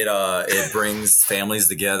it brings families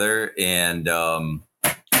together, and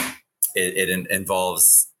it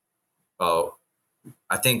involves,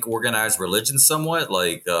 I think, organized religion somewhat,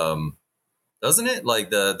 like. Doesn't it?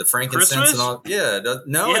 Like the frankincense Christmas? And all? Yeah.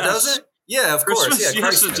 No, yes. It doesn't. Yeah, of course. Christmas, Yeah,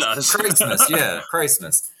 yes, it does. Christmas. Yeah,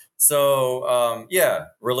 Christmas. So,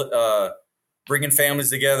 bringing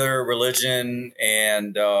families together, religion,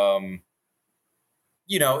 and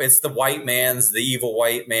it's the evil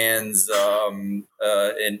white man's, and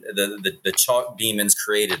the chalk demons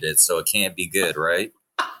created it, so it can't be good, right?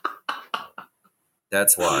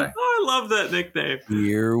 That's why. Oh, I love that nickname.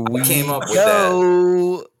 Here we came up with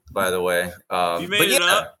go. That. By the way, you made it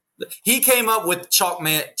up. He came up with Chalk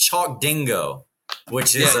Dingo,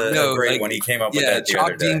 which is a great one. He came up with that the Chalk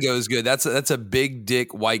other day. Dingo is good. That's a big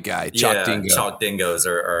dick white guy. Chalk Dingo. Chalk Dingoes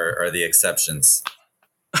are the exceptions.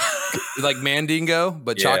 Like Mandingo,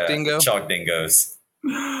 but Chalk Dingo. Chalk Dingoes.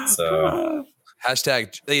 So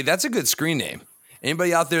hashtag. Hey, that's a good screen name.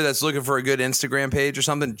 Anybody out there that's looking for a good Instagram page or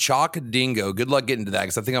something? Chalk Dingo. Good luck getting to that,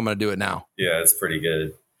 because I think I'm going to do it now. Yeah, it's pretty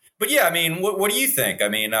good. But yeah, I mean, what do you think? I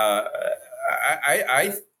mean,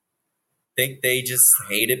 I think they just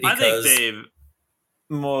hate it because I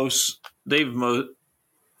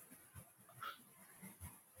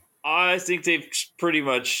think they've pretty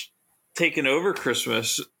much taken over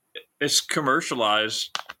Christmas. It's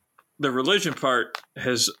commercialized. The religion part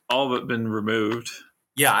has all but been removed.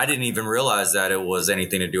 Yeah, I didn't even realize that it was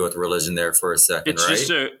anything to do with religion there for a second. It's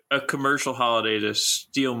just a commercial holiday to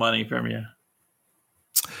steal money from you.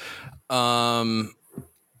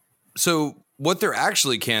 So what they're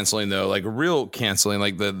actually canceling, though, like real canceling,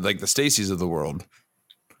 like the Stacys of the world,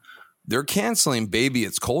 they're canceling "Baby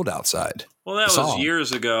It's Cold Outside." Well, that was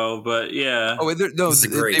years ago, but yeah. Oh, they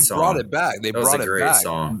brought it back. They brought it back.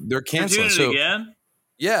 Song. They're canceling it again.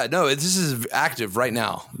 Yeah, no, this is active right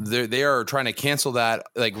now. They are trying to cancel that.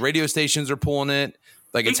 Like radio stations are pulling it.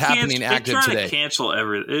 Like it's happening active today. To cancel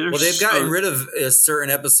everything. Well, they've gotten rid of certain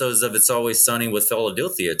episodes of "It's Always Sunny with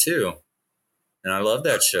Philadelphia" too, and I love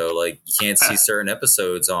that show. Like you can't see certain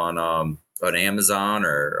episodes on Amazon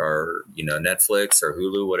or Netflix or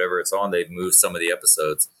Hulu, whatever it's on. They've moved some of the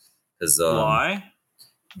episodes because why?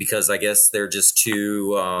 Because I guess they're just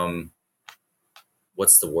too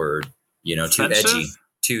what's the word? Offensive?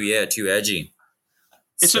 Too edgy. Too edgy.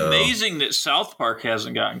 It's amazing that South Park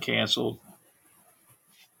hasn't gotten canceled.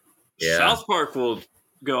 Yeah. South Park will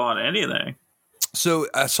go on anything. So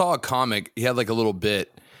I saw a comic. He had like a little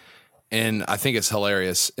bit, and I think it's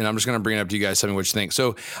hilarious. And I'm just going to bring it up to you guys, tell me what you think.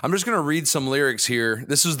 So I'm just going to read some lyrics here.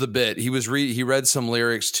 This is the bit. He read some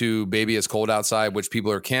lyrics to Baby It's Cold Outside, which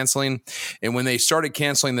people are canceling. And when they started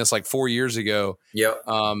canceling this like 4 years ago,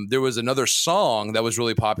 there was another song that was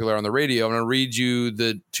really popular on the radio. I'm going to read you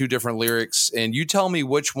the two different lyrics, and you tell me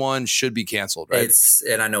which one should be canceled, right?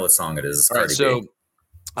 And I know what song it is. It's All right, so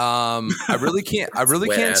I really can't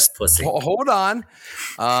pussy. Hold on.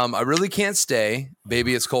 I really can't stay.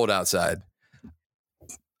 Baby, it's cold outside.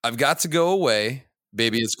 I've got to go away.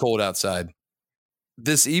 Baby, it's cold outside.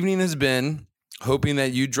 This evening has been hoping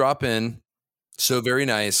that you drop in. So very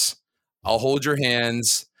nice. I'll hold your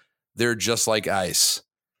hands. They're just like ice.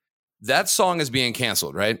 That song is being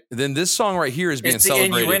canceled, right? Then this song right here is being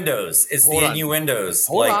celebrated. It's the innuendos.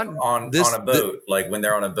 On a boat, like when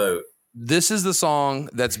they're on a boat. This is the song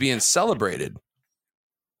that's being celebrated.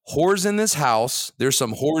 Whores in this house. There's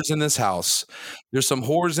some whores in this house. There's some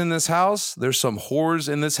whores in this house. There's some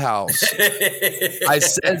whores in this house. I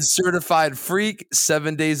said certified freak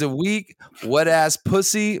 7 days a week. Wet ass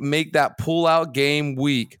pussy. Make that pull out game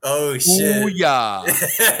weak. Oh, shit. Ooh, yeah.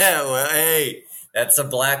 Well, hey, that's a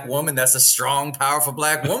black woman. That's a strong, powerful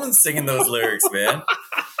black woman singing those lyrics, man.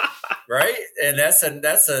 Right, and that's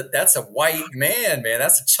a white man.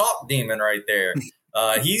 That's a chalk demon right there.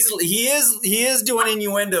 He is doing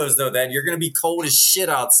innuendos though that you're gonna be cold as shit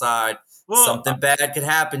outside. Well, something bad could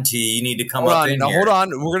happen to you. You need to come up in here. Hold on.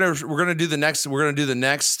 We're gonna do the next. We're gonna do the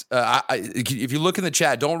next. If you look in the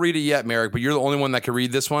chat, don't read it yet, Merrick. But you're the only one that can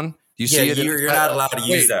read this one. Do you see it? You're not allowed to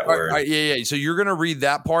use that word. Yeah. So you're gonna read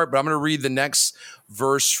that part, but I'm gonna read the next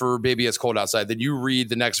verse for Baby It's Cold Outside. Then you read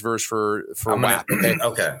the next verse for WAP. Okay.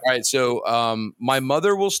 Okay. All right. So my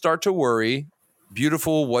mother will start to worry.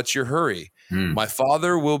 Beautiful, what's your hurry? My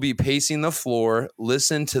father will be pacing the floor.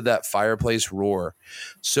 Listen to that fireplace roar.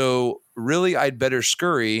 So really, I'd better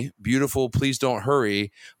scurry. Beautiful, please don't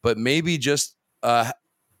hurry. But maybe just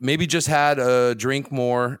had a drink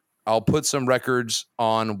more. I'll put some records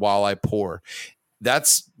on while I pour.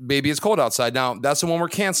 That's Baby It's Cold Outside. Now, that's the one we're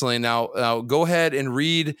canceling. Now go ahead and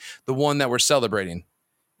read the one that we're celebrating.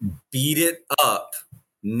 Beat it up,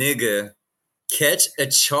 nigga. Catch a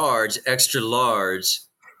charge extra large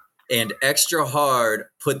and extra hard.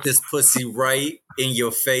 Put this pussy right in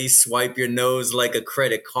your face. Swipe your nose like a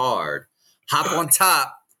credit card. Hop on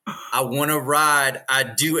top. I want to ride. I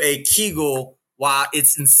do a Kegel while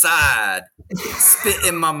it's inside. Spit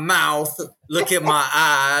in my mouth. Look at my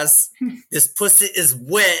eyes. This pussy is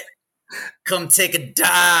wet. Come take a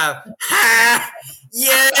dive. Ha!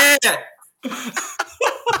 Yeah!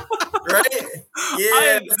 Right?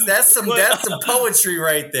 Yeah, that's some poetry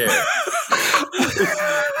right there.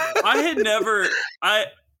 I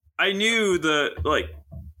knew the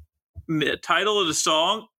title of the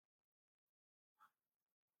song.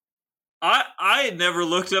 I had never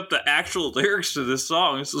looked up the actual lyrics to this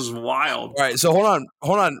song. This is wild. All right, so hold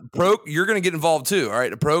on. Proke, you're going to get involved too. All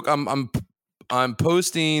right, Proke, I'm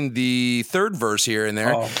posting the third verse here and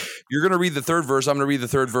there. Oh. You're going to read the third verse. I'm going to read the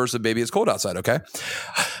third verse of Baby It's Cold Outside, okay?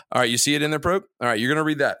 All right, you see it in there, Proke? All right, you're going to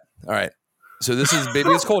read that. All right. So this is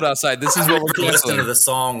Baby It's Cold Outside. This is what we're canceling. Listen to the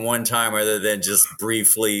song one time rather than just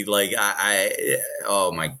briefly.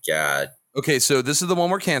 Oh my God. Okay, so this is the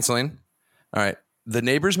one we're canceling. All right. The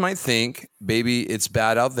neighbors might think, baby, it's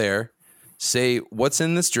bad out there. Say, what's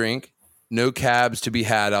in this drink? No cabs to be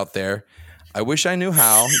had out there. I wish I knew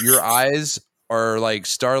how. Your eyes are like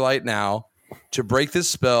starlight now. To break this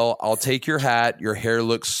spell, I'll take your hat. Your hair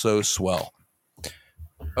looks so swell.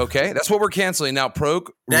 Okay, that's what we're canceling. Now,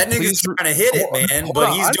 Proke. That nigga's trying to hit it, man.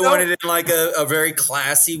 But he's doing it in like a very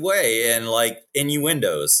classy way and like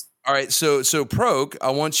innuendos. All right, so Proke,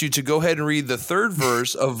 I want you to go ahead and read the third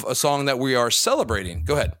verse of a song that we are celebrating.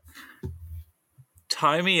 Go ahead.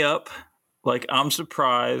 Tie me up like I'm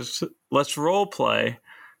surprised. Let's role play.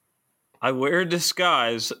 I wear a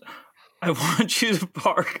disguise. I want you to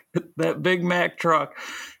park that Big Mac truck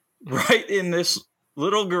right in this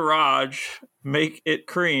little garage. Make it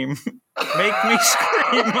cream. Make me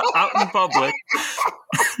scream out in public.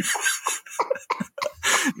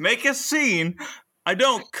 Make a scene. I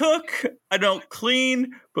don't cook, I don't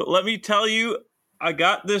clean, but let me tell you, I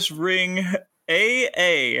got this ring.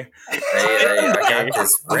 I got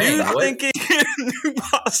this ring. New thinking, new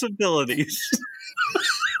possibilities.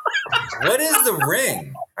 What is the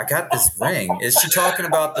ring? I got this ring. Is she talking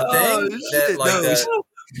about the thing?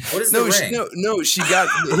 What is the ring? She got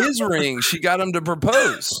his ring. She got him to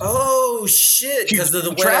propose. Oh, shit. Because of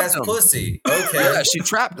the wet-ass pussy. Okay. Yeah, she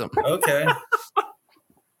trapped him. Okay.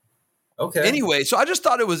 Anyway, so I just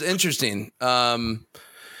thought it was interesting.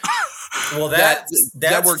 Well,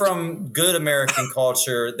 that's from good American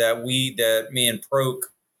culture that me and Proke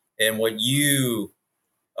and what you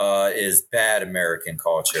is bad American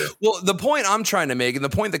culture. Well, the point I'm trying to make, and the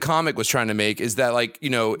point the comic was trying to make, is that, like, you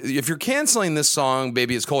know, if you're canceling this song,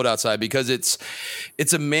 "Baby It's Cold Outside," because it's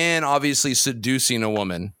a man obviously seducing a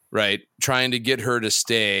woman, right, trying to get her to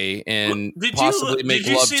stay and possibly make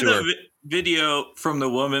love to her. Did you see the video from the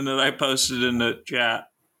woman that I posted in the chat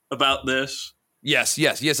about this? Yes,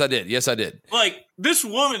 I did. Like, this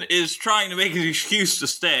woman is trying to make an excuse to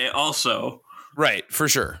stay also. Right, for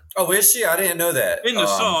sure. Oh, is she? I didn't know that. In the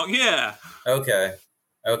song, yeah. Okay.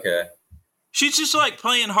 She's just, like,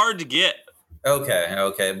 playing hard to get.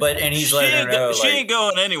 Okay. But, and he's letting her know, she ain't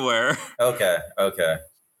going anywhere. Okay.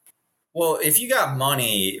 Well, if you got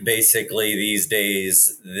money, basically, these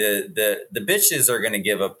days, the bitches are going to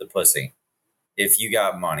give up the pussy. If you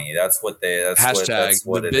got money, that's what the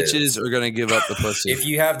bitches are going to give up the pussy. If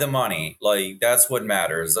you have the money, like, that's what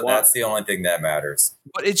matters. What? That's the only thing that matters.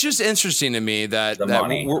 But it's just interesting to me that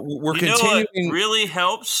money. We're continuing. What really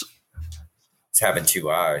helps? It's having two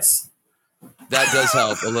eyes. That does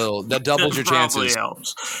help a little. That doubles your chances.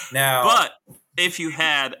 Helps. Now, but if you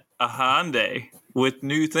had a Hyundai with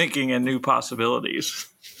new thinking and new possibilities,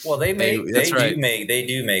 well, they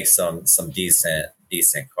do make some decent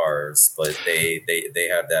cars, but they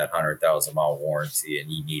have that 100,000 mile warranty, and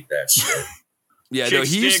you need that shit. Yeah,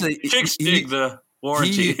 chicks dig the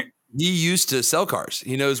warranty. He used to sell cars.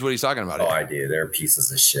 He knows what he's talking about. Oh, I do. They're pieces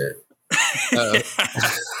of shit.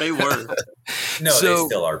 They were. No, they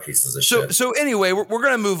still are pieces of shit. So anyway, we're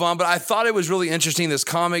going to move on, but I thought it was really interesting. This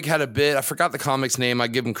comic had a bit, I forgot the comic's name. I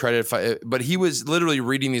give him credit, but he was literally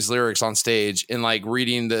reading these lyrics on stage and, like,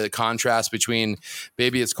 reading the contrast between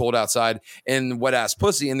 "Baby It's Cold Outside" and "Wet Ass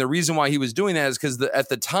Pussy." And the reason why he was doing that is because at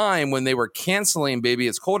the time when they were canceling "Baby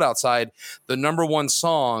It's Cold Outside," the number one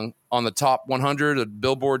song on the top 100, the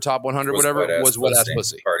Billboard top 100, was "Wet Ass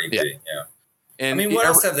Pussy." Cardi B, yeah. And I mean, what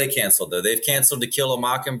else have they canceled, though? They've canceled "To Kill a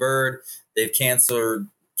Mockingbird." They've canceled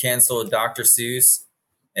Dr. Seuss,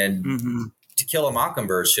 and "To Kill a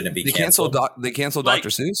Mockingbird" shouldn't be canceled. They canceled Dr.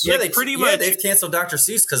 Seuss? Yeah, they've canceled Dr.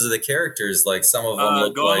 Seuss because of the characters. Like, some of them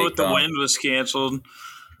look Gone with the Wind was canceled.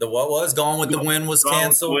 The what was? Gone with the Wind was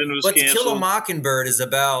canceled. But "To Kill a Mockingbird" is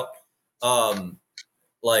about,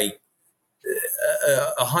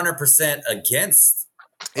 100% against.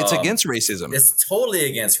 It's against racism. It's totally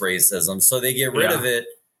against racism. So they get rid of it.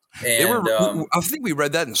 And I think we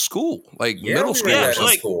read that in school, middle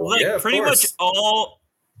school. Pretty much all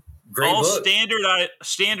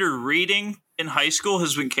standard reading in high school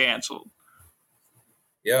has been canceled.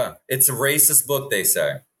 Yeah, it's a racist book, they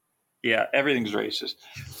say. Yeah, everything's racist.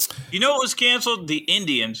 You know what was canceled? The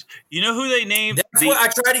Indians. You know who they named? That's what I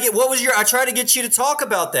tried to get. I tried to get you to talk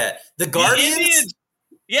about that. The Guardians. The Indians,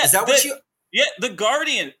 yeah, is that what you? Yeah, the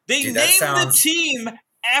Guardian. They named the team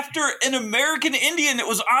after an American Indian that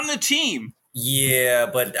was on the team. Yeah,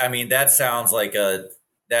 but I mean, that sounds like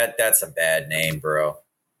that's a bad name, bro.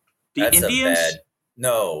 The Indians?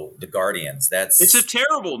 No, the Guardians. It's a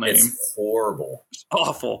terrible name. It's horrible. It's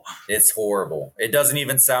awful. It's horrible. It doesn't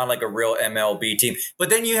even sound like a real MLB team. But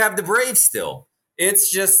then you have the Braves still.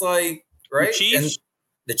 It's just like, right?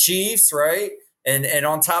 The Chiefs, right? And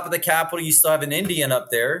on top of the Capitol, you still have an Indian up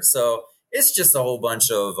there. So it's just a whole bunch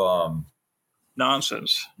of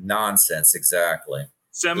nonsense. Nonsense, exactly.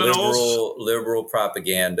 Seminoles, liberal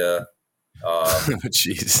propaganda.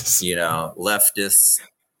 Jesus, leftists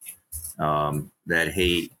that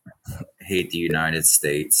hate the United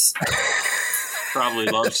States. Probably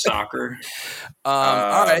love soccer.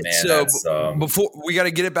 All right, man, so before we got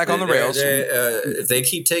to get it back on the rails. If they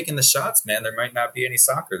keep taking the shots, man, there might not be any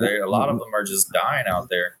soccer there. A lot of them are just dying out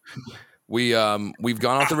there. We've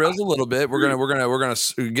gone off the rails a little bit. We're gonna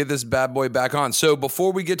get this bad boy back on. So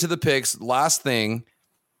before we get to the picks, last thing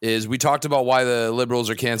is we talked about why the liberals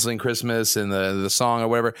are canceling Christmas and the song or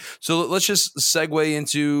whatever. So let's just segue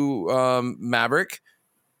into Maverick.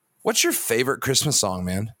 What's your favorite Christmas song,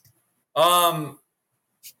 man?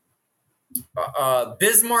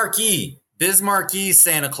 Bismarcky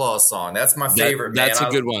Santa Claus song. That's my favorite. That's a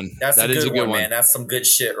good one. That's a good one, man. That's some good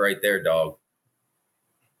shit right there, dog.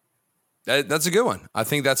 That's a good one. I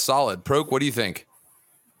think that's solid. Proke, what do you think?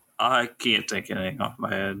 I can't think anything off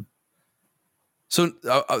my head. So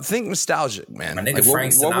think nostalgic, man. I think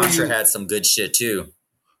Frank Sinatra had some good shit too.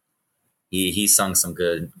 He sung some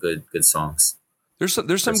good songs. There's some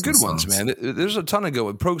good ones, man. There's a ton of good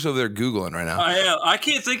ones. Proke's over there Googling right now. I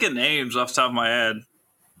can't think of names off the top of my head.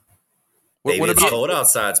 What about Cold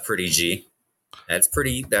Outside's pretty G? That's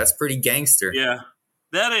pretty gangster. Yeah.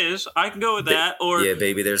 That is. I can go with that. Or yeah,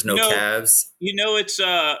 baby, there's no cabs. It's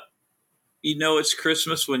You know it's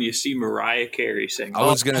Christmas when you see Mariah Carey sing. I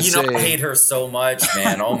was gonna say, I hate her so much,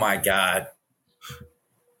 man. Oh my god.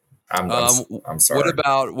 I'm sorry.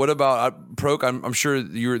 What about Proke? I'm sure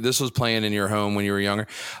this was playing in your home when you were younger.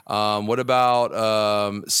 What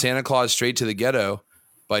about Santa Claus Straight to the Ghetto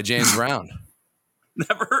by James Brown?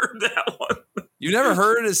 Never heard that one. You never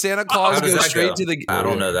heard of Santa Claus Goes Straight to the Ghetto? I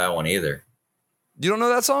don't know that one either. You don't know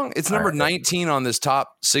that song? It's number 19 on this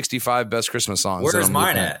top 65 best Christmas songs. Where's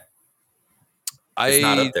mine at? It's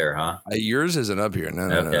not up there, huh? Yours isn't up here. No,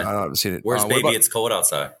 Okay. I don't see it. Where's Baby It's Cold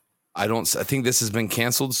Outside? I think this has been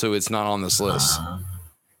canceled, so it's not on this list.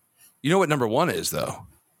 You know what number 1 is, though?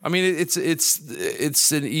 I mean, it's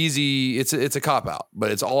an easy, it's a cop out,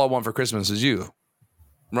 but it's All I Want for Christmas Is You.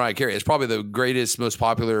 Mariah Carey. It's probably the greatest, most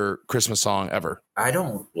popular Christmas song ever. I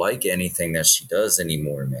don't like anything that she does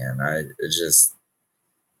anymore, man. It's just.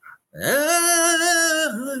 Right?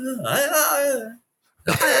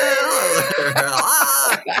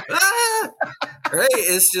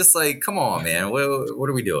 It's just like, come on, man. What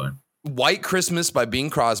are we doing? White Christmas by Bing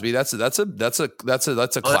Crosby. That's a classic.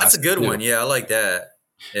 That's a good one. Yeah, I like that.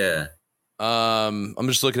 Yeah. I'm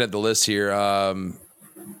just looking at the list here.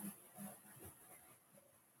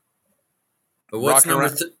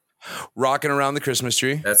 Rocking Around the Christmas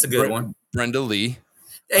Tree. That's a good one. Brenda Lee.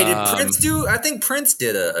 Hey, did Prince do? I think Prince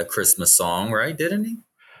did a Christmas song, right? Didn't he?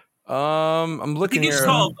 I'm looking here. It's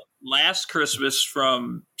called Last Christmas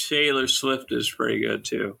from Taylor Swift is pretty good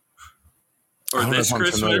too. Or This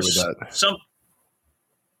Christmas. Some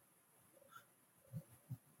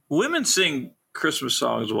women sing Christmas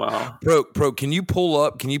songs well. Pro, can you pull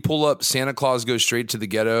up Santa Claus Goes Straight to the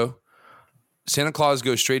Ghetto? Santa Claus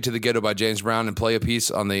Goes Straight to the Ghetto by James Brown, and play a piece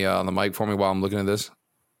on the mic for me while I'm looking at this.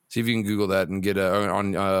 See if you can Google that and get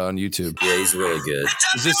on YouTube. Yeah, he's really good.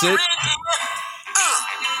 Is this it?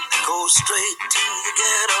 Go straight to the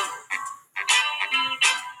ghetto.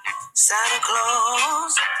 Santa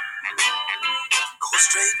Claus. Go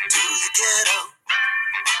straight to the ghetto.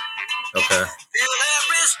 Okay. Fill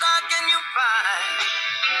every stocking you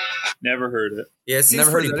find. Never heard it. Yeah, it seems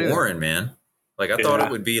pretty boring, man. Like I thought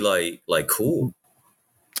it would be like cool.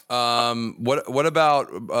 What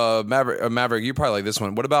about Maverick? You probably like this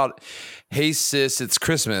one. What about Hey Sis, It's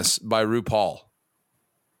Christmas by RuPaul?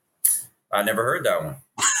 I never heard that one.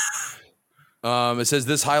 It says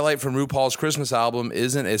this highlight from RuPaul's Christmas album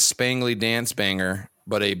isn't a spangly dance banger,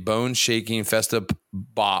 but a bone-shaking festive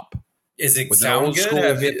bop. Is it with sound an old good?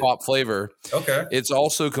 school hip hop flavor? Okay. It's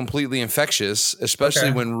also completely infectious,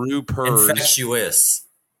 especially when Ru purrs.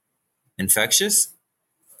 Infectious.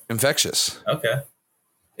 Okay.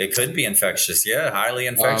 It could be infectious. Yeah, highly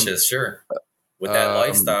infectious. Sure. With that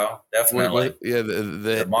lifestyle, definitely.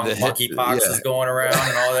 The monkeypox is going around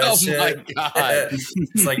and all that shit. Oh my God.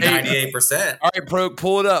 It's like 98%. All right, Pro,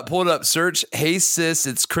 pull it up. Search "Hey Sis,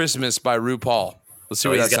 It's Christmas" by RuPaul. Let's see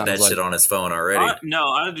what that sounds like. He's got that shit on his phone already.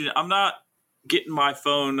 I'm not getting my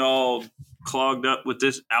phone all clogged up with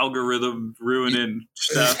this algorithm ruining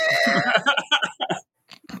stuff.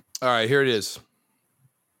 All right, here it is.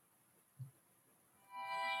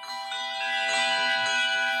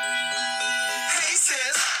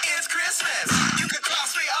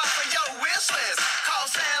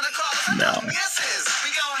 No.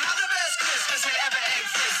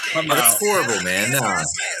 That's horrible, man. Nah.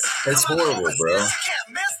 That's horrible, bro.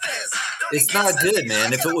 It's not good,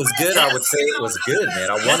 man. If it was good, I would say it was good,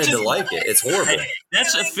 man. I wanted to like it. It's horrible.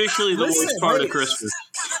 That's officially the worst part of Christmas.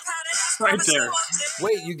 Right there.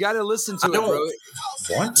 Wait, you got to listen to it, bro.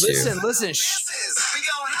 Want to. Listen. Shh.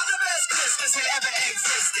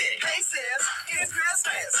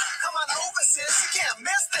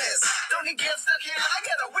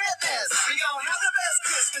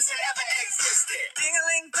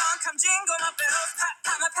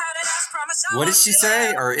 What did she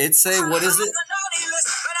say? Or it say? What is it?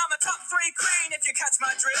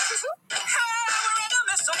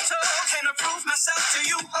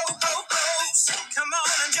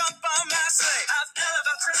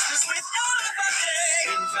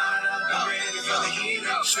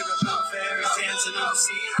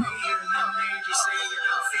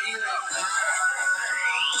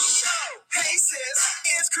 Hey sis,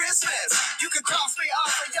 it's Christmas. You can cross me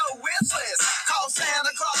off of your wish list. Call Santa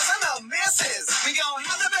Claus and the missus. We gon'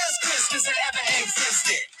 have the best Christmas that ever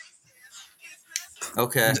existed.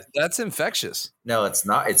 Okay. That's infectious. No, it's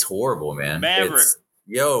not. It's horrible, man. Maverick.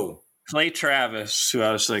 Clay Travis, who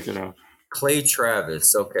I was thinking of. Clay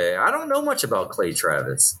Travis. Okay. I don't know much about Clay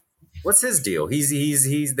Travis. What's his deal? He's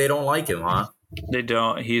they don't like him, huh? They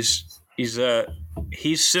don't. He's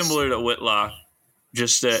similar to Whitlock,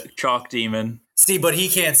 just a chalk demon. See, but he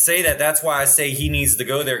can't say that. That's why I say he needs to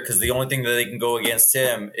go there, because the only thing that they can go against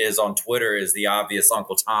him is on Twitter is the obvious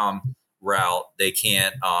Uncle Tom route. They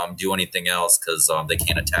can't do anything else because they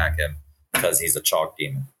can't attack him because he's a chalk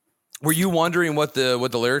demon. Were you wondering what the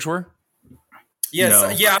lyrics were? Yes, No.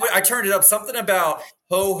 yeah. I turned it up. Something about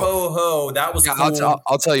ho ho ho. That was cool.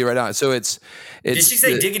 I'll tell you right now. So it's Did she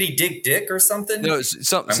say diggity dig dick or something? No, it's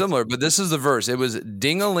something similar, but this is the verse. It was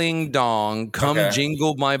ding-a-ling dong, come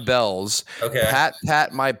jingle my bells,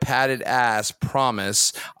 pat my padded ass,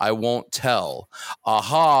 promise I won't tell.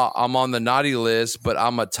 Aha, I'm on the naughty list, but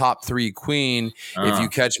I'm a top 3 queen if you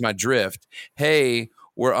catch my drift. Hey,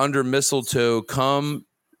 we're under mistletoe, came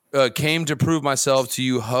to prove myself to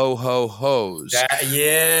you, ho ho hoes.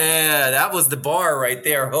 That was the bar right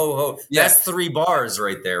there. Ho ho. Yeah. That's 3 bars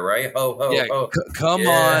right there, right? Ho ho ho. Come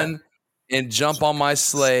on and jump on my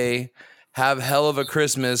sleigh. Have hell of a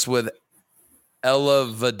Christmas with Ella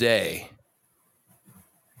Vaday.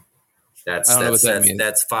 That's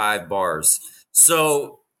 5 bars.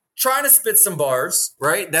 So trying to spit some bars,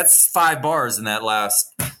 right? That's 5 bars in that last.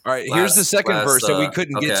 All right, here's the second verse that we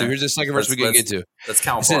couldn't get to. Here's the second verse we couldn't get to. Let's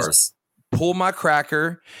count bars. Pull my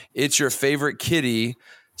cracker. It's your favorite kitty.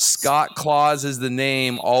 Scott Claus is the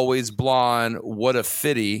name. Always blonde. What a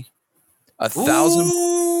fitty.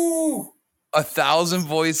 1,000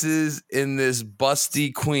 voices in this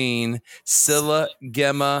busty queen. Scylla,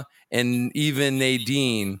 Gemma, and even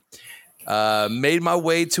Nadine. Made my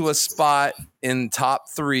way to a spot in top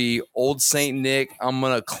 3. Old Saint Nick, I'm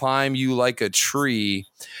gonna climb you like a tree.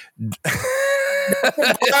 Hey,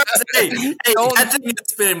 that thing is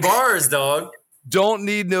spitting bars, dog. Don't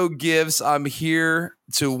need no gifts. I'm here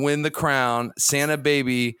to win the crown. Santa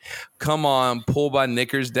baby, come on, pull my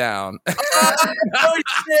knickers down. Oh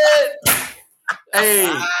shit! Hey,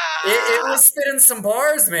 it was spitting some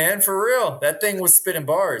bars, man. For real, that thing was spitting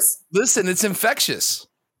bars. Listen, it's infectious.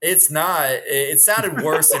 It's not. It sounded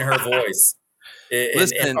worse in her voice.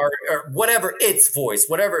 Listen, or whatever its voice.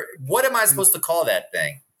 Whatever. What am I supposed to call that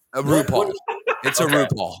thing? A RuPaul. It's a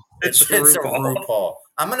RuPaul. It's a RuPaul.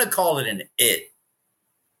 I'm gonna call it an it.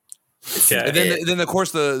 Okay. And then of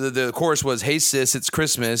course the chorus was, "Hey sis, it's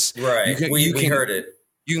Christmas." Right. We heard it.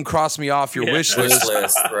 You can cross me off your wish list.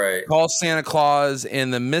 Right. Call Santa Claus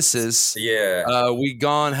and the missus. Yeah. We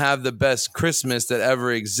gone have the best Christmas that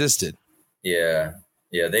ever existed. Yeah.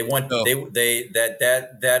 Yeah. They want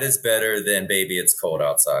that is better than Baby It's Cold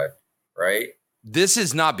Outside. Right. This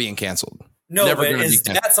is not being canceled. No, but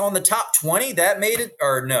that's on the top 20? That made it,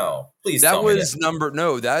 or no? Please tell me that.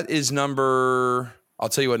 That is number, I'll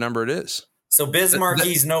tell you what number it is. So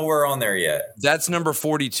Bismarcky's nowhere on there yet. That's number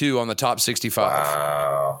 42 on the top 65.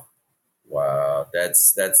 Wow.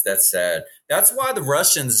 That's sad. That's why the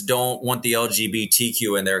Russians don't want the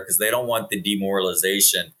LGBTQ in there, because they don't want the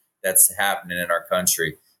demoralization that's happening in our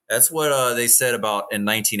country. That's what they said about in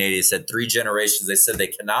 1980. They said 3 generations. They said they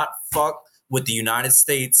cannot fuck with the United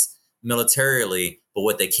States militarily, but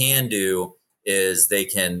what they can do is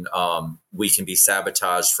we can be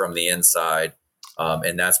sabotaged from the inside,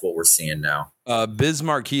 and that's what we're seeing now.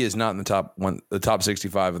 Bismarck is not in the top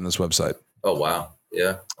 65 on this website. Oh wow,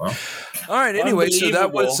 yeah. Well, all right. Anyway, so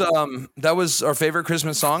that was our favorite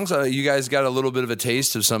Christmas songs. You guys got a little bit of a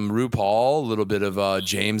taste of some RuPaul, a little bit of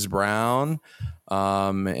James Brown,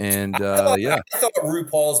 I thought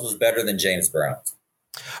RuPaul's was better than James Brown's.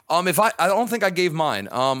 I don't think I gave mine.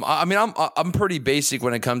 I mean, I'm pretty basic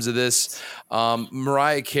when it comes to this.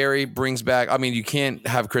 Mariah Carey brings back. I mean, you can't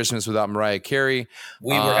have Christmas without Mariah Carey.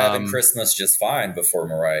 We were having Christmas just fine before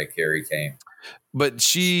Mariah Carey came, but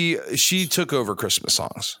she took over Christmas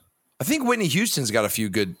songs. I think Whitney Houston's got a few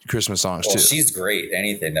good Christmas songs too. She's great.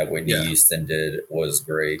 Anything that Whitney Houston did was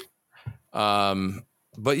great.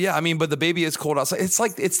 But yeah, I mean, but the Baby It's Cold Outside,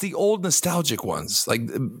 it's the old nostalgic ones. Like,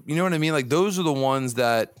 you know what I mean? Like, those are the ones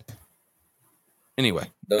that,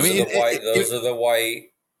 anyway. That's the white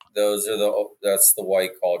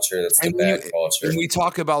culture. That's the bad culture. When we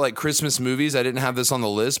talk about like Christmas movies, I didn't have this on the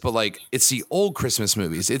list, but like, it's the old Christmas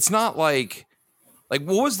movies. It's not like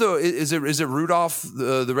what was is it Rudolph,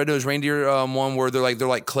 the Red-Nosed Reindeer one where they're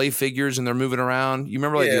like clay figures and they're moving around? You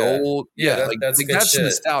remember the old? That's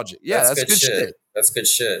nostalgia. Yeah, that's good shit. That's good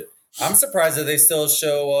shit. I'm surprised that they still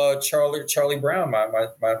show Charlie Brown. My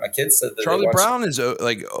kids said that Charlie Brown is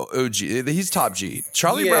like OG. He's top G.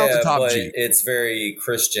 Charlie Brown's a top G. It's very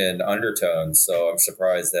Christian undertones, so I'm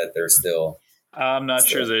surprised that they're still. I'm not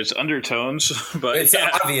sure there's undertones, but it's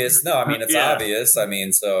obvious. No, I mean it's obvious. I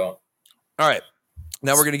mean, so all right.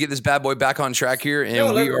 Now we're going to get this bad boy back on track here,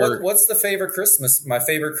 and what's the favorite Christmas? My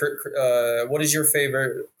favorite. What is your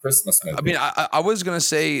favorite Christmas movie? I mean, I was going to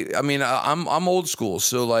say. I mean, I'm old school,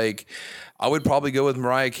 so like, I would probably go with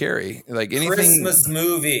Mariah Carey. Like anything. Christmas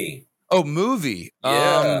movie. Oh, movie.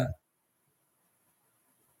 Yeah.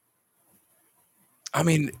 I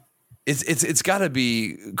mean, it's got to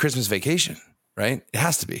be Christmas Vacation, right? It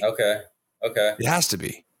has to be. Okay. It has to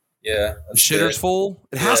be. Yeah. Shitter's Full.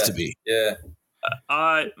 It has to be. Yeah.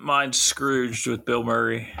 Mine's Scrooged with Bill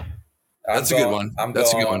Murray. That's a good one. I'm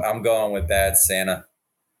going with Bad Santa.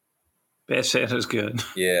 Bad Santa's good.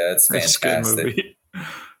 Yeah, it's fantastic. It's a good movie.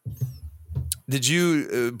 Did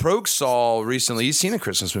you Proke saw recently? He's seen a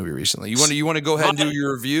Christmas movie recently. You want to go ahead and do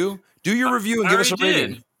your review? Do your review and give us a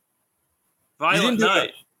rating. Violent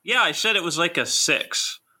Night. Yeah, I said it was like a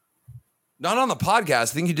 6. Not on the podcast. I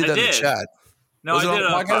think you did that in the chat. No, I did it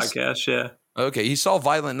on the podcast. Yeah. Okay, he saw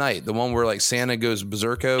Violent Night, the one where like Santa goes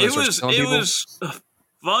berserko. It was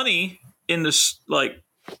funny in this like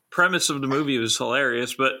premise of the movie. It was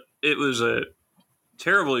hilarious, but it was a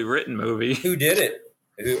terribly written movie. Who did it?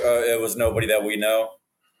 It was nobody that we know.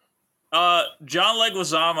 John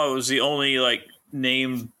Leguizamo was the only like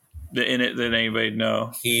name in it that anybody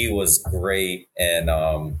know. He was great, and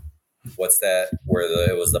what's that? Where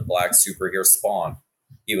it was the black superhero Spawn.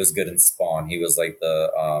 He was good in Spawn. He was like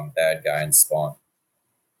the bad guy in Spawn.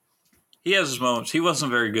 He has his moments. He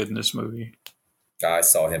wasn't very good in this movie. I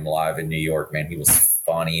saw him live in New York, man. He was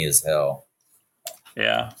funny as hell.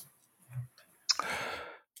 Yeah.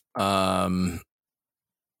 Hyundai.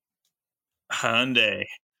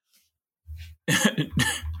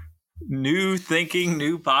 New thinking,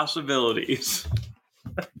 new possibilities.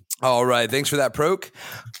 All right. Thanks for that, Proke.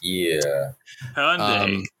 Yeah.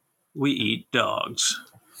 Hyundai. We eat dogs.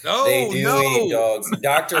 No, they do eat dogs.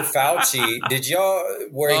 Dr. Fauci, did y'all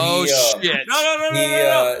where he shit.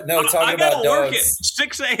 No, talking about dogs. Work at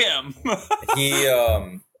 6 a.m.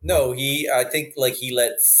 I think like he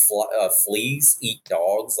let fleas eat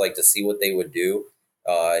dogs like to see what they would do.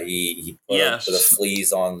 He put the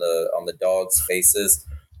fleas on the dogs' faces.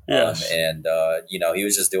 Yes. He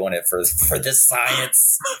was just doing it for the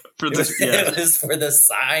science. It was for the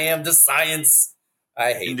science.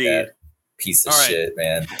 I hate that piece of shit,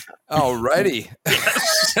 man. All righty.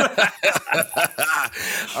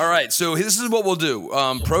 All right. So this is what we'll do.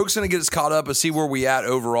 Proke's going to get us caught up and see where we at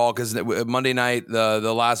overall, because Monday night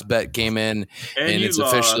the last bet came in and it's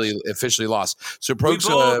officially lost. So Proke's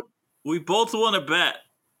we both won a bet.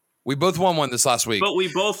 We both won one this last week, but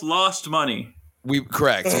we both lost money.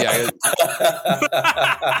 Correct. Yeah.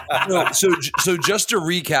 So just to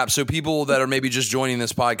recap, so people that are maybe just joining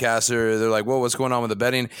this podcast, they're like, "Whoa, what's going on with the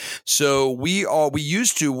betting?" So we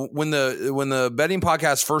used to, when the betting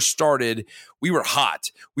podcast first started, we were hot.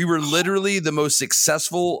 We were literally the most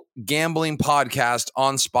successful gambling podcast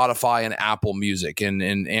on Spotify and Apple Music and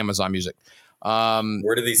Amazon Music.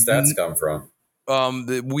 Where do these stats come from?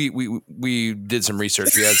 We did some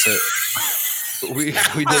research. We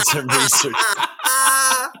did some research.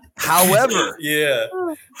 However,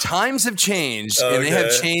 times have changed, and they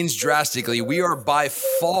have changed drastically. We are by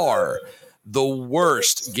far the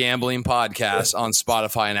worst gambling podcast on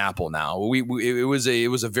Spotify and Apple now. It was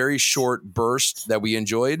a very short burst that we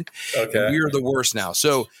enjoyed. Okay. We are the worst now.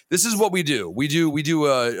 So this is what we do. We do three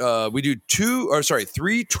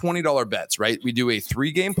 $20 bets, right? We do a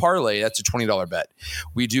 3-game parlay. That's a $20 bet.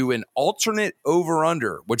 We do an alternate over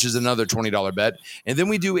under, which is another $20 bet. And then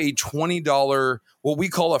we do a $20, what we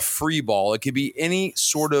call a free ball. It could be any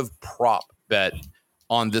sort of prop bet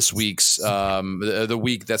on this week's the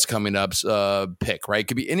week that's coming up's pick, right? It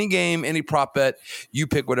could be any game, any prop bet. You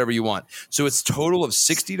pick whatever you want. So it's total of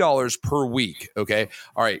 $60 per week. Okay.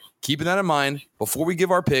 All right. Keeping that in mind, before we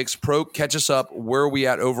give our picks, Pro, catch us up. Where are we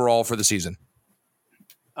at overall for the season?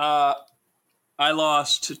 I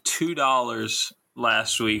lost $2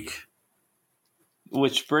 last week,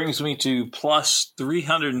 which brings me to plus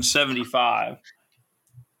 375.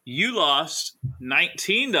 You lost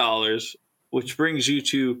 $19, which brings you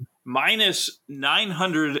to minus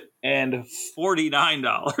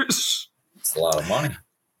 $949. It's a lot of money.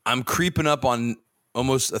 I'm creeping up on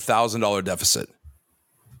almost $1,000 deficit.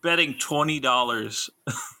 Betting $20.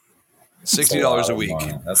 $60 a week.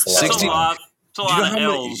 That's a lot. It's a lot of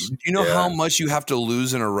L's. Do you know how much you have to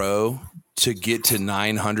lose in a row to get to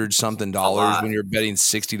 $900 something when you're betting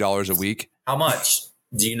 $60 a week? How much?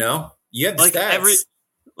 Do you know? You have the stats.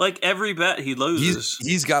 Every bet he loses.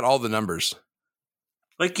 He's got all the numbers.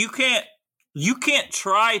 Like you can't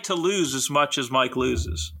try to lose as much as Mike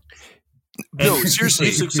loses. No, seriously.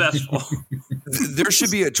 Be successful. There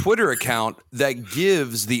should be a Twitter account that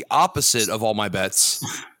gives the opposite of all my bets.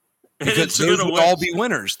 Because those would all be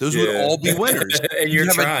winners. Those would all be winners. And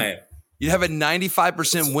you're trying. You'd have a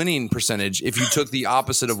 95% winning percentage if you took the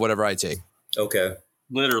opposite of whatever I take. Okay.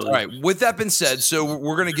 Literally. All right. With that being said, so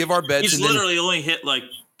we're going to give our bets. He's literally only hit like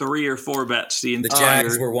 3 or 4 bets. The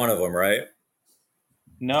Jags were one of them, right?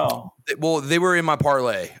 No. Well, they were in my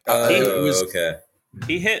parlay. Okay.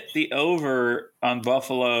 He hit the over on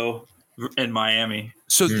Buffalo and Miami.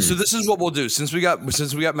 So this is what we'll do. Since we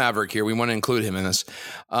got Maverick here, we want to include him in this.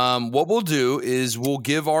 What we'll do is we'll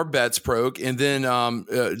give our bets, Proke, and then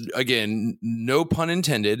again, no pun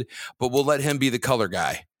intended, but we'll let him be the color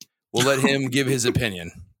guy. We'll let him give his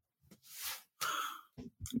opinion.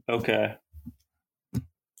 Okay.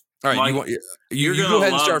 All right, Mike, you go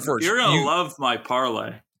ahead and start first. You're gonna love my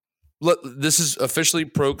parlay. Look, this is officially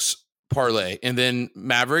Proke's parlay, and then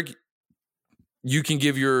Maverick, you can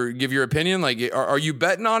give your opinion. Like, are you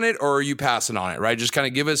betting on it or are you passing on it? Right? Just kind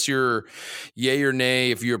of give us your yay or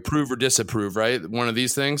nay if you approve or disapprove. Right? One of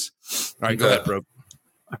these things. All right, go ahead, Proke.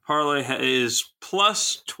 My parlay is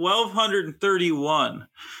plus 1,231.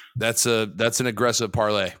 That's an aggressive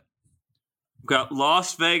parlay. We've got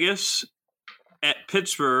Las Vegas at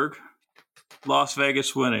Pittsburgh. Las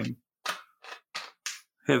Vegas winning.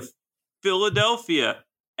 Have Philadelphia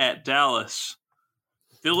at Dallas.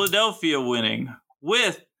 Philadelphia winning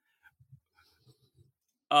with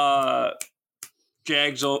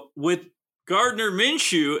Jags with Gardner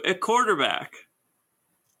Minshew at quarterback.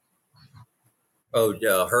 Oh,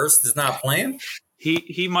 Hurst is not playing?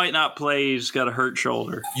 He might not play. He's got a hurt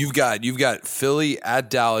shoulder. You've got Philly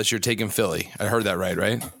at Dallas. You're taking Philly. I heard that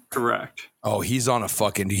right? Correct. Oh, he's on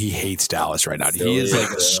he hates Dallas right now. He is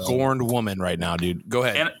like a scorned woman right now, dude. Go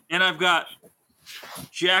ahead. And I've got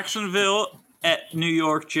Jacksonville at New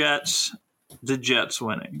York Jets. The Jets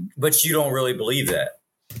winning. But you don't really believe that.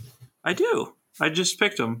 I do. I just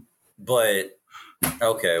picked them. But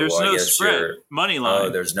okay, there's well, no I guess spread. Money line. Oh,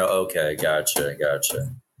 there's no. Okay, gotcha.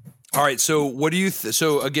 All right, so what do you?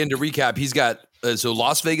 So again, to recap, he's got so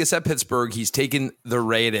Las Vegas at Pittsburgh. He's taken the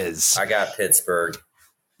Raiders. I got Pittsburgh.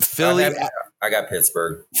 Philly. I got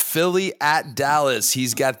Pittsburgh. Philly at Dallas.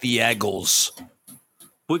 He's got the Eagles.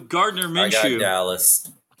 With Gardner Minshew. I got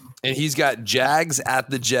Dallas. And he's got Jags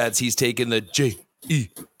at the Jets. He's taking the Jets.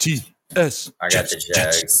 I got the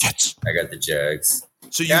Jags. Jets. I got the Jags.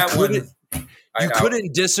 So you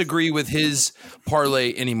couldn't disagree with his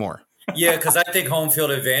parlay anymore. Yeah, because I think home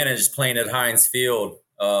field advantage playing at Heinz Field.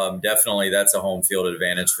 Definitely, that's a home field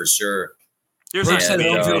advantage for sure. There's home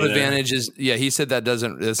field advantage is he said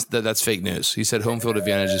that's fake news. He said home field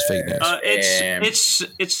advantage is fake news.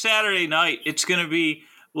 It's Saturday night. It's going to be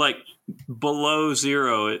like below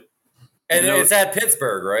zero. It's at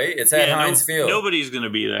Pittsburgh, right? It's at Heinz Field. Nobody's going to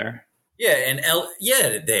be there. Yeah, and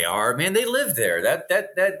they are, man. They live there.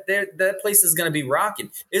 That place is going to be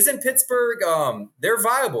rocking. Isn't Pittsburgh? They're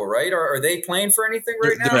viable, right? Are they playing for anything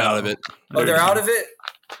right now? They're out of it. Oh, they're out of it.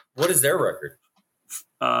 What is their record?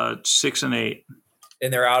 6-8.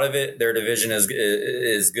 And they're out of it. Their division is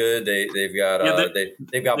good. They've got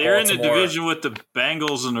they've got. They're Baltimore. in the division with the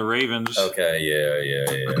Bengals and the Ravens. Okay,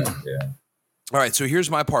 yeah. All right, so here's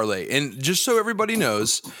my parlay. And just so everybody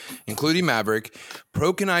knows, including Maverick,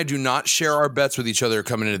 Proke and I do not share our bets with each other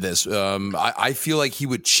coming into this. I feel like he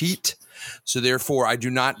would cheat. So therefore, we do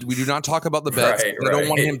not talk about the bets. I don't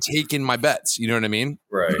want him taking my bets. You know what I mean?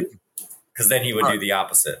 Right. Because then he would do the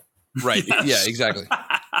opposite. Right. Yes. Yeah, exactly.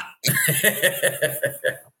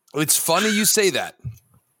 It's funny you say that.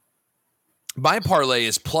 My parlay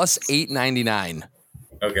is plus 899.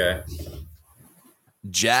 Okay.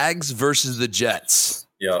 Jags versus the Jets.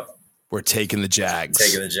 Yep. We're taking the Jags.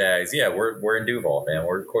 Yeah, we're in Duval, man.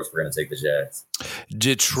 Of course we're going to take the Jags.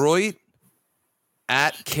 Detroit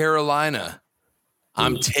at Carolina.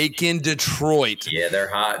 I'm taking Detroit. Yeah, they're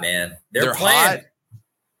hot, man. They're hot.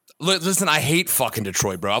 Listen, I hate fucking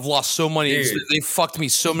Detroit, bro. I've lost so many. They fucked me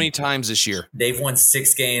so many times this year. They've won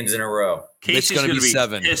 6 games in a row. Casey's it's going to be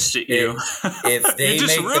 7. Pissed at you. If they you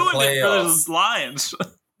just make ruined the playoffs, it for the Lions.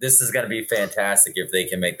 This is going to be fantastic if they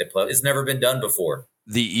can make the playoffs. It's never been done before.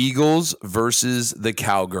 The Eagles versus the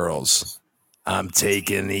Cowgirls. I'm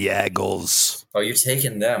taking the Eagles. Oh, you're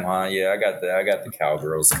taking them, huh? Yeah, I got the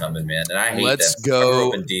Cowgirls coming, man. And I hate Let's them. go. I grew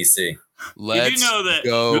up in DC. Let's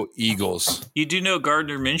go Eagles. You do know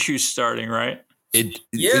Gardner Minshew's starting, right?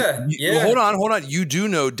 Yeah. Hold on. You do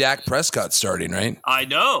know Dak Prescott's starting, right? I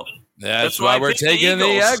know. That's why we're taking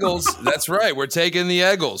the Eagles. That's right. We're taking the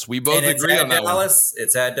Eagles. We both agree on that Dallas.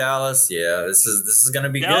 It's at Dallas. Yeah, this is going to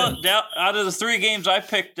be good. Out of the 3 games I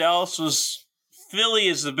picked, Dallas was Philly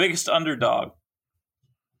is the biggest underdog.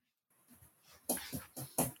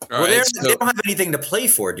 Well, they don't have anything to play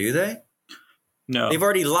for, do they? No. They've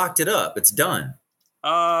already locked it up. It's done.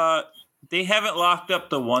 They haven't locked up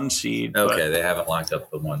the 1 seed. Okay, they haven't locked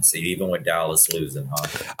up the 1 seed, even with Dallas losing,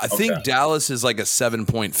 huh? I think Dallas is like a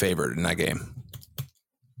 7-point favorite in that game.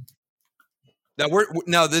 Now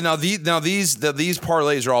these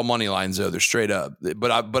parlays are all money lines though. They're straight up.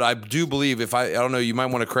 But I do believe I don't know, you might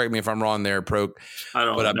want to correct me if I'm wrong there, Pro.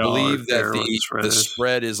 I believe that the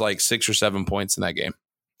spread is like 6 or 7 points in that game.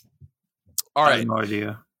 All right. I have no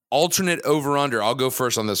idea. Alternate over under. I'll go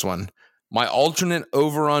first on this one. My alternate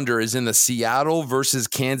over under is in the Seattle versus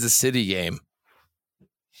Kansas City game.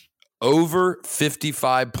 Over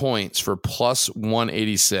 55 points for plus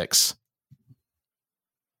 186.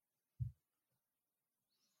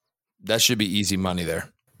 That should be easy money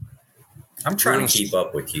there. I'm trying to keep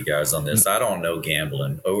up with you guys on this. I don't know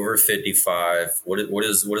gambling. Over 55. What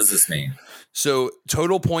does this mean? So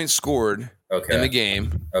total points scored in the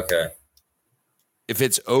game. Okay. If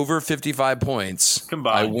it's over 55 points,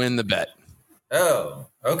 combined, I win the bet. Oh,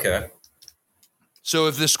 okay. So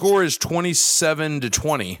if the score is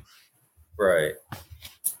 27-20, right,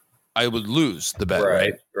 I would lose the bet.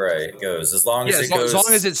 Right. It goes as long as it goes. As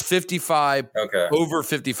long as it's 55. Okay. Over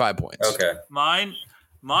 55 points. Okay.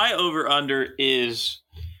 My over under is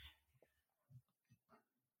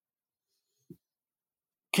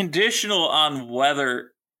conditional on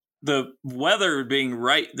the weather being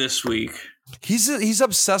right this week. He's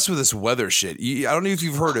obsessed with this weather shit. I don't know if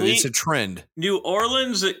you've heard of it. It's a trend. New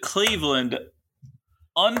Orleans at Cleveland,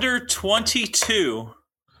 under 22,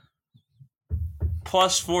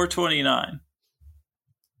 plus 429.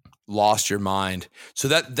 Lost your mind. So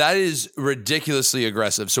that is ridiculously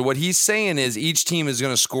aggressive. So what he's saying is each team is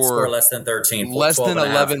going to score less than 13, less than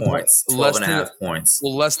 11 points, 12 and a half points.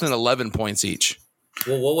 Well, less than 11 points each.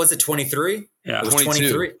 Well, what was it? 23? Yeah, it was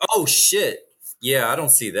 23. Oh shit! Yeah, I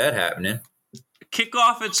don't see that happening.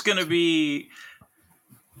 Kickoff, it's going to be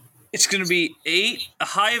a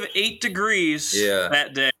high of 8 degrees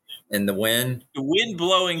that day. And the wind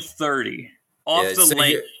blowing 30 off the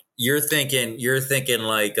lake. You're thinking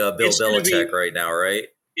like Bill Belichick right now, right?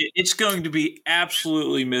 It's going to be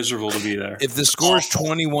absolutely miserable to be there. If the score is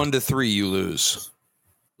 21-3, you lose.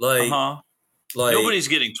 Like nobody's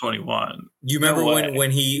getting 21. You remember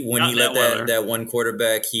when he let that one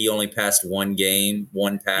quarterback, he only passed one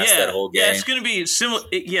pass that whole game? Yeah, it's going to be similar.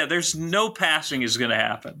 There's no passing is going to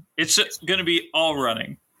happen. It's going to be all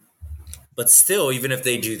running. But still, even if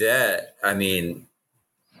they do that, I mean,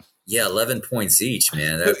 11 points each,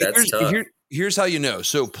 man. That's tough. Here's how you know.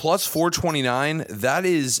 So plus 429, that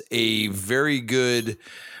is a very good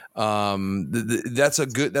that's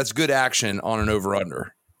good action on an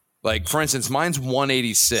over-under. Like, for instance, mine's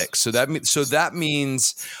 186. So that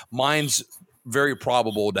means mine's very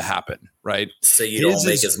probable to happen, right? So you don't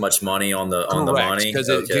make as much money on the money?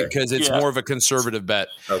 Because it's more of a conservative bet.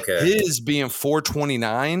 Okay. His being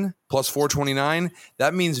 429 plus 429,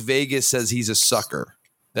 that means Vegas says he's a sucker.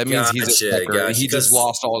 That means he's a sucker. He just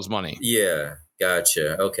lost all his money. Yeah,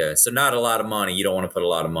 gotcha. Okay. So not a lot of money. You don't want to put a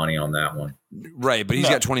lot of money on that one. Right, but he's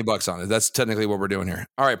got $20 on it. That's technically what we're doing here.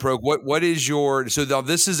 All right, Pro, what is your – so now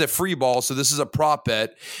this is a free ball, so this is a prop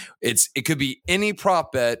bet. It could be any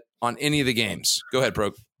prop bet on any of the games. Go ahead,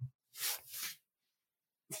 Pro.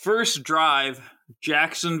 First drive,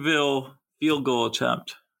 Jacksonville field goal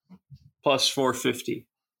attempt, plus 450.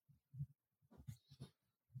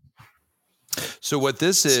 So what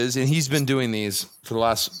this is, and he's been doing these for the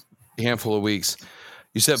last handful of weeks.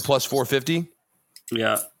 You said plus 450?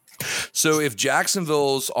 Yeah. So if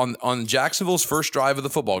Jacksonville's on Jacksonville's first drive of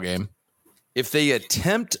the football game, if they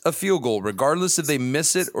attempt a field goal, regardless if they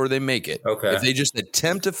miss it or they make it, if they just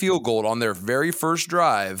attempt a field goal on their very first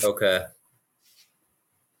drive,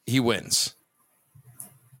 he wins.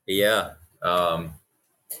 Yeah. I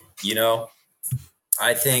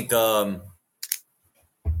think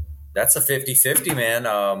that's a 50-50, man.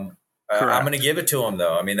 I'm going to give it to him,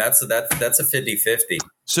 though. I mean, that's a 50-50.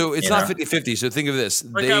 So it's not 50-50. So think of this.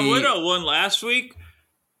 I would have won last week.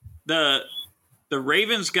 The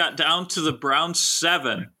Ravens got down to the Browns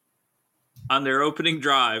 7 on their opening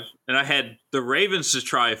drive, and I had the Ravens to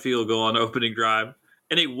try a field goal on opening drive,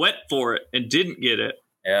 and they went for it and didn't get it.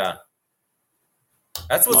 Yeah.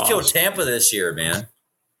 That's what's killed Tampa this year, man.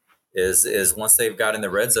 Is once they've got in the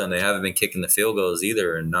red zone, they haven't been kicking the field goals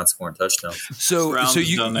either and not scoring touchdowns. So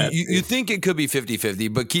you think it could be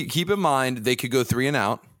 50-50, but keep in mind they could go 3 and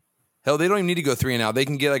out. Hell, they don't even need to go 3 and out. They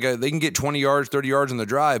can get 20 yards, 30 yards on the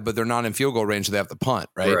drive, but they're not in field goal range, so they have to punt,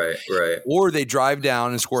 right? Right. Or they drive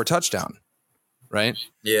down and score a touchdown. right?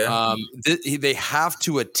 Yeah. They have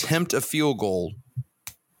to attempt a field goal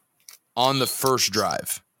on the first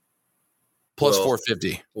drive. Plus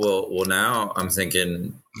 450. Well, now I'm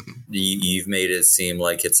thinking you've made it seem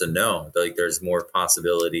like it's a no. Like there's more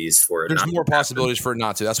possibilities for it. There's more possibilities for it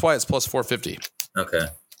not to. That's why it's plus 450. Okay.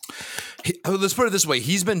 Let's put it this way.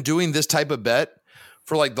 He's been doing this type of bet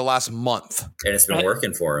for like the last month. And it's been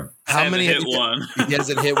working for him. How many hit one? He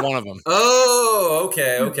hasn't hit one of them. Oh,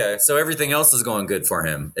 okay. So everything else is going good for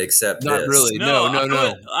him except Not this. really. No.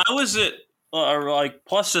 I was at like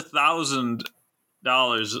plus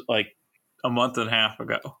 $1,000 like a month and a half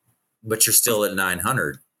ago. But you're still at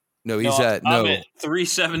 900. I'm at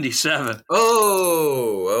 377.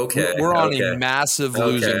 Oh, okay. We're on a massive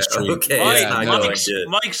losing streak. Okay.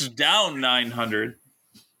 Mike's down 900.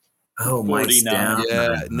 Oh, Mike's down.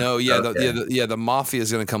 Yeah, the mafia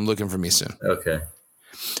is going to come looking for me soon. Okay.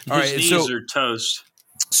 All right, His knees are toast.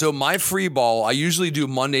 So my free ball, I usually do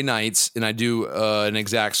Monday nights, and I do an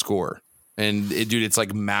exact score. And dude, it's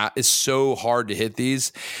like it's so hard to hit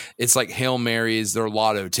these. It's like Hail Marys, they're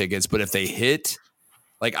lotto tickets, but if they hit,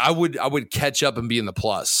 like I would catch up and be in the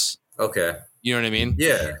plus. Okay. You know what I mean?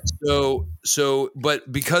 Yeah.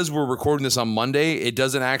 But because we're recording this on Monday, it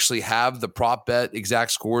doesn't actually have the prop bet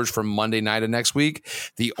exact scores from Monday night of next week.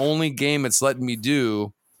 The only game it's letting me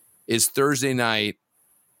do is Thursday night,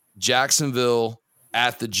 Jacksonville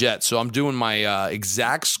at the Jets. So I'm doing my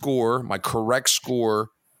exact score, my correct score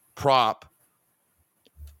prop.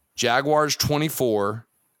 Jaguars 24,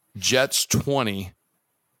 Jets 20,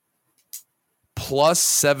 plus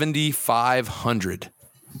 7,500.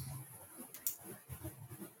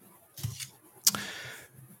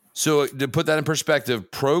 So to put that in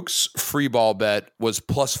perspective, Prok's free ball bet was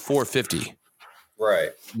plus 450.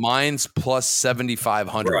 Right. Mine's plus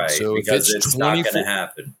 7,500. Right. So because if it's not going to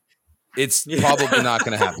happen. It's probably not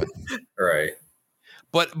going to happen. Right.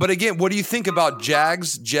 But again, what do you think about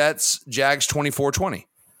Jags 24-20?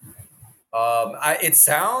 It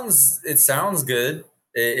sounds good.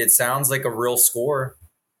 It sounds like a real score.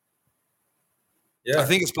 Yeah, I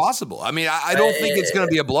think it's possible. I mean, I don't think it's going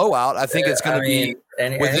to be a blowout. I think it's going to be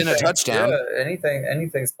within a touchdown. Yeah,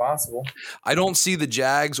 anything's possible. I don't see the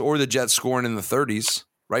Jags or the Jets scoring in the 30s,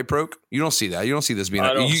 right, Prok? You don't see that. You don't see this being.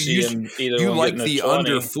 I don't see them either. You like the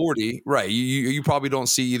under 40, right? You probably don't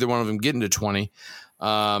see either one of them getting to 20,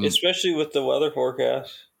 especially with the weather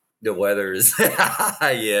forecast. The weather is,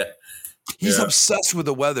 yeah. He's obsessed with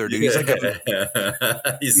the weather, dude. He's like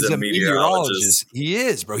he's a meteorologist. He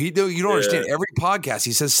is, bro. You don't understand. Every podcast,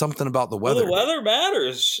 he says something about the weather. Well, the weather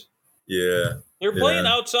matters. Yeah. They're playing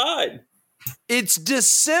outside. It's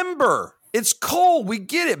December. It's cold. We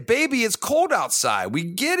get it, baby. It's cold outside. We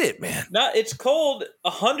get it, man. It's cold.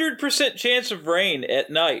 100% chance of rain at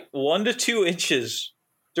night. 1 to 2 inches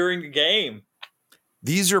during the game.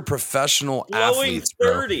 These are professional Blowing athletes,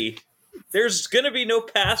 30. Bro. There's going to be no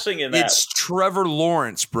passing in that. It's Trevor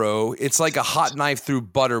Lawrence, bro. It's like a hot knife through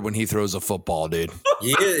butter when he throws a football, dude.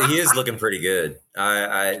 He is looking pretty good.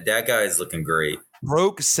 That guy is looking great.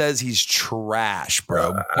 Broke says he's trash,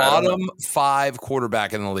 bro. Bottom 5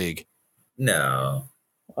 quarterback in the league. No,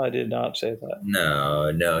 I did not say that.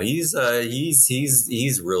 No. He's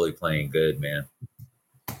really playing good, man.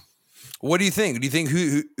 What do you think? Do you think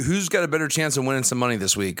who's got a better chance of winning some money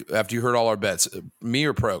this week after you heard all our bets? Me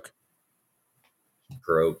or Prok?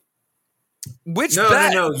 Prok. Which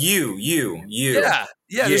bet? No, you. Yeah,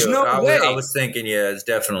 there's no way. I was thinking, it's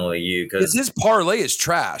definitely you because his parlay is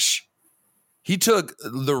trash. He took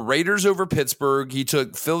the Raiders over Pittsburgh. He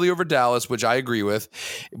took Philly over Dallas, which I agree with,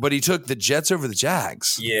 but he took the Jets over the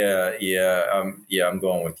Jags. Yeah. I'm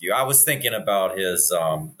going with you. I was thinking about his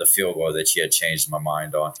the field goal that you had changed my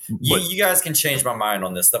mind on. You guys can change my mind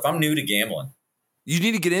on this stuff. I'm new to gambling. You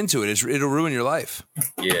need to get into it. It'll ruin your life.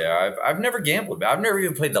 Yeah, I've never gambled. I've never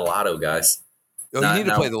even played the lotto, guys. Oh, you need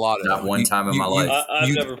to play the lotto. Not one time in my life.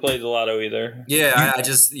 I've never played the lotto either.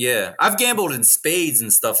 Yeah, I've gambled in spades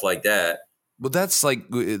and stuff like that. Well, that's like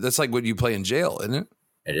what you play in jail, isn't it?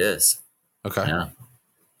 It is. Okay. Yeah.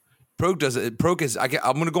 Prok does it. Prok is. I'm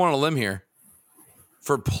going to go on a limb here.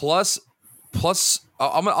 For plus,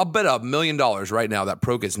 I'll bet $1 million right now that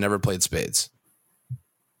Prok has never played spades.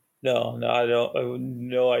 No, I don't. I have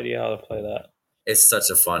no idea how to play that. It's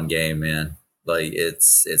such a fun game, man. Like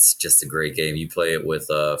it's just a great game. You play it with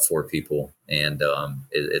 4 people, and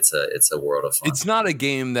it's a world of fun. It's not a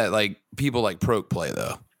game that like people like Prok play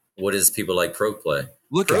though. What does people like Prok play?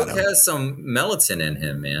 Prok has some melatonin in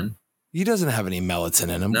him, man. He doesn't have any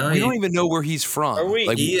melatonin in him. No, we don't even know where he's from. Are we?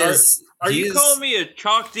 Are you calling me a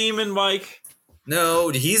chalk demon, Mike? No,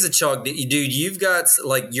 he's a chug. Dude, you've got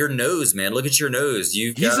like your nose, man. Look at your nose.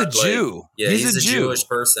 He's a Jew. Yeah, he's a Jewish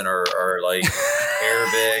person or like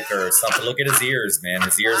Arabic or something. Look at his ears, man.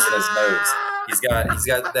 His ears and his nose. He's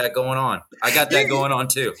got that going on. I got that going on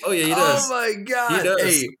too. Oh yeah, he does. Oh my god. He does.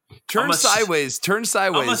 Hey, turn sideways. Turn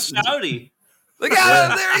sideways. I'm a Saudi. Look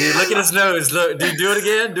at him. There he is. Look at his nose. Look, dude, do it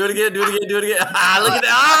again. Do it again. Do it again. Do it again. Ah, look at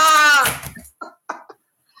that.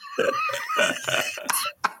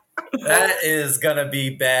 That is gonna be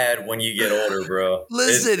bad when you get older, bro.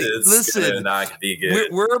 Listen. Gonna not be good.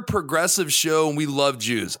 We're a progressive show, and we love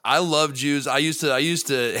Jews. I love Jews. I used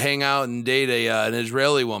to hang out and date an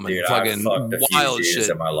Israeli woman. Dude, fucking I fucked a wild few Jews shit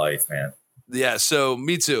in my life, man. Yeah. So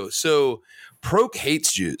me too. So Proke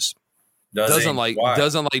hates Jews. Doesn't like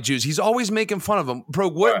Jews. He's always making fun of them.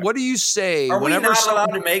 Bro, what do you say? Are we not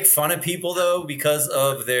allowed to make fun of people though because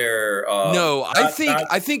of their? No, I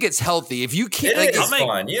think it's healthy. If you can't, it's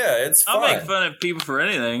fun. Yeah, it's fun. I'll make fun of people for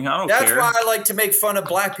anything. I don't care. That's why I like to make fun of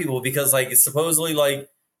black people because like it's supposedly like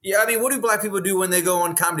I mean, what do black people do when they go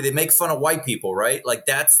on comedy? They make fun of white people, right? Like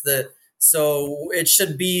so it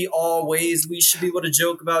should be all ways. We should be able to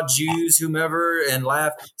joke about Jews, whomever, and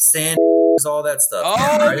laugh, stand. All that stuff.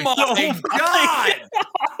 Oh right? my god!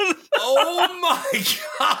 Oh my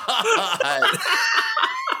god!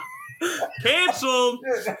 Canceled.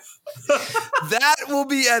 That will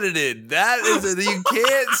be edited. That is you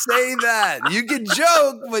can't say that. You can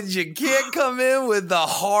joke, but you can't come in with the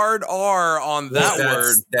hard R on that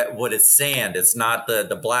word. What it's sand. It's not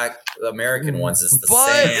the black American ones. It's the but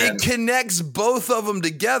sand. It connects both of them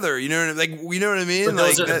together. You know, you know what I mean? But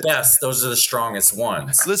those are the best. Those are the strongest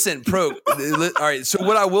ones. Listen, Pro. All right. So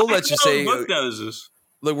what I will let you say. Hook noses.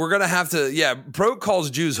 Look, we're gonna have to. Yeah, Pro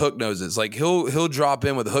calls Jews hook noses. Like he'll drop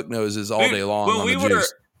in with hook noses all day long. When on we the were,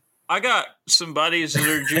 Jews. I got some buddies that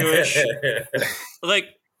are Jewish. Like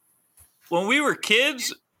when we were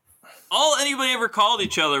kids, all anybody ever called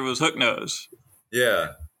each other was hook nose. Yeah,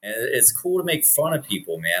 and it's cool to make fun of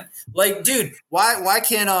people, man. Like, dude, why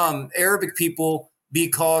can't Arabic people be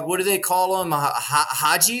called? What do they call them?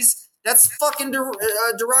 Hajis? That's fucking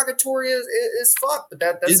derogatory as fuck. But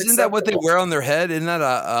that's isn't that what they wear on their head? Isn't that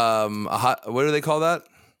a what do they call that?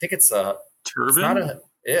 I think it's a turban.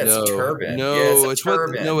 It's a turban. No, yeah, it's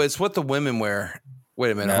turban. It's what the women wear. Wait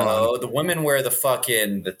a minute. No, the women wear the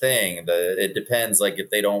thing. It depends. Like if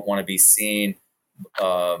they don't want to be seen,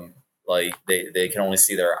 like they can only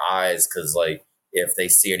see their eyes because like if they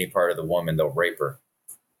see any part of the woman, they'll rape her.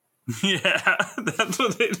 Yeah, that's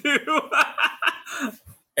what they do.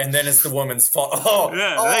 And then it's the woman's fault. Oh,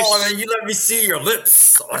 then you let me see your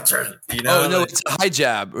lips. You know? Oh, no, it's a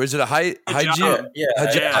hijab. Or is it a hijab? Yeah,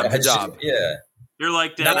 hijab. Yeah. You're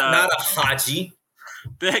like that. Not a haji.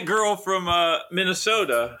 That girl from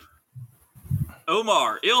Minnesota.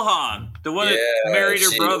 Omar, Ilhan, the one that married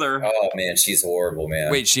her brother. Oh, man, she's horrible, man.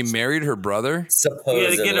 Wait, she married her brother? Supposedly. Yeah,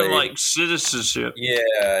 to get him, like, citizenship.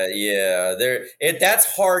 Yeah. That's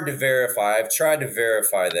hard to verify. I've tried to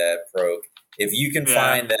verify that, Proke. If you can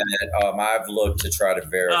find that, I've looked to try to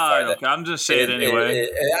verify that. I'm just saying it anyway.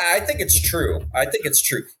 I think it's true.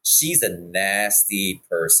 She's a nasty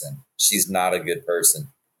person. She's not a good person.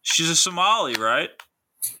 She's a Somali, right?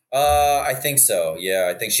 I think so.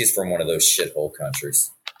 Yeah, I think she's from one of those shithole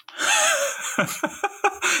countries.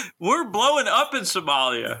 We're blowing up in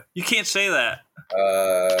Somalia. You can't say that.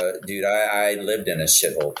 Dude, I lived in a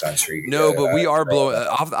shithole country. No, but we are blowing.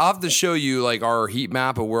 I'll have to show you like our heat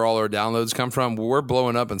map of where all our downloads come from. We're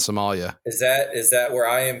blowing up in Somalia. Is that where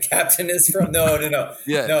I Am Captain is from? No.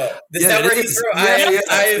 Yeah. No. Is that where he's from? I am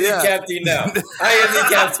the captain now. I am the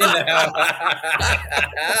captain now.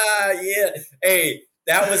 Yeah. Hey.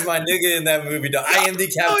 That was my nigga in that movie. I am the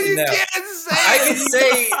captain now.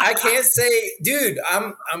 I can't say, dude.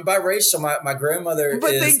 I'm biracial. My grandmother, but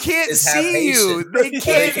they can't see you. They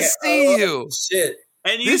can't see you. Shit.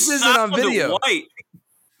 And this isn't on video. White.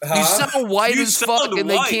 Huh? You sound white as fuck, and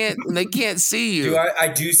they can't see you. Dude, I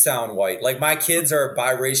do sound white. Like my kids are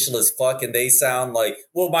biracial as fuck, and they sound like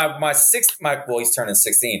he's turning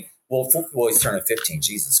 16. Well, he's turning 15.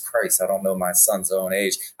 Jesus Christ, I don't know my son's own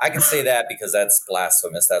age. I can say that because that's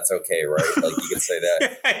blasphemous. That's okay, right? Like you can say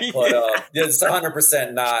that. But it's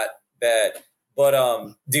 100% not bad.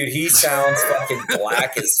 But dude, he sounds fucking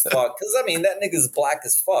black as fuck. Because I mean, that nigga's black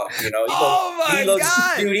as fuck. You know?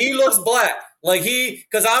 God, dude, he looks black. Like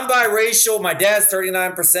because I'm biracial. My dad's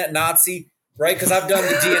 39% Nazi. Right, because I've done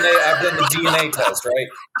the DNA test, right?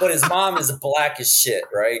 But his mom is black as shit,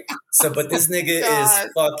 right? So, but this nigga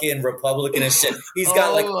is fucking Republican as shit. He's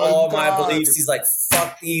got like all my beliefs. He's like,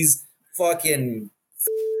 fuck these fucking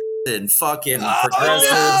and fucking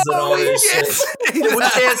progressives and all this shit. We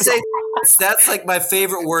can't say That's like my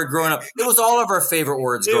favorite word growing up. It was all of our favorite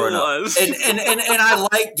words growing up. And I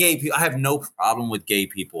like gay people. I have no problem with gay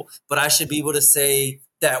people, but I should be able to say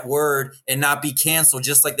that word and not be canceled,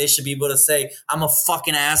 just like they should be able to say I'm a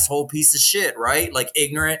fucking asshole piece of shit, right? Like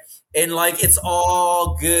ignorant, and like it's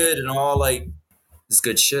all good and all like it's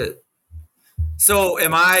good shit. So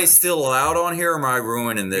am I still allowed on here, or am I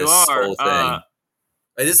ruining this whole thing?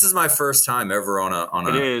 This is my first time ever on a.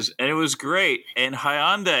 It is, and it was great. And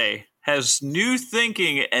Hyundai has new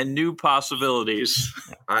thinking and new possibilities.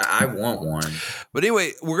 I want one. But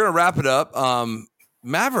anyway, we're gonna wrap it up.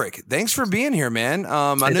 Maverick, thanks for being here, man.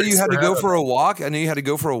 I know you had to go for a walk.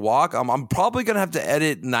 I'm probably going to have to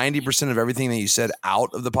edit 90% of everything that you said out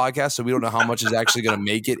of the podcast, so we don't know how much is actually going to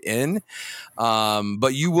make it in.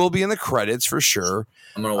 But you will be in the credits for sure.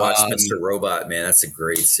 I'm going to watch Mr. Robot, man. That's a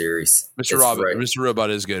great series. Mr. Robot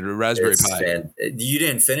is good. Raspberry Pi. You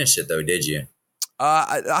didn't finish it though, did you?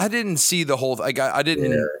 I didn't see the whole. I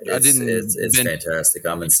didn't. It's fantastic.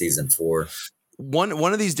 I'm in season 4. One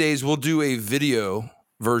of these days we'll do a video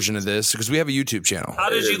version of this because we have a YouTube channel. How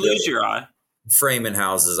did you lose your eye? Framing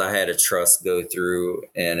houses. I had a truss go through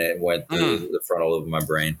and it went through the frontal lobe of my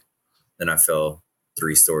brain. Then I fell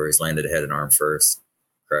 3 stories, landed head and arm first,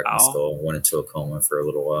 cracked my skull, went into a coma for a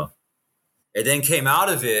little while. It then came out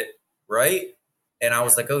of it, right? And I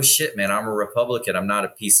was like, oh shit, man, I'm a Republican. I'm not a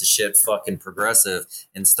piece of shit fucking progressive,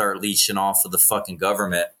 and start leeching off of the fucking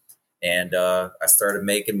government. And I started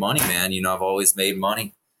making money, man. You know, I've always made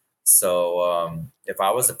money. So if I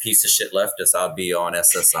was a piece of shit leftist, I'd be on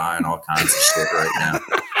SSI and all kinds of shit right now.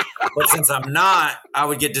 But since I'm not, I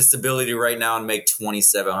would get disability right now and make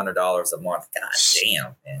 $2,700 a month. God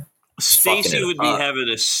damn, man. Stacey would be having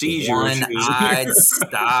a seizure. One-eyed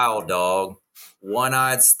style, dog.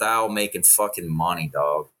 One-eyed style making fucking money,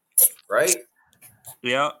 dog. Right?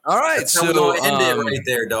 Yeah. All right. That's how we'll end it right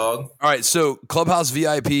there, dog. All right. So Clubhouse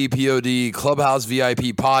VIP POD, Clubhouse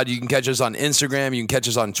VIP Pod. You can catch us on Instagram. You can catch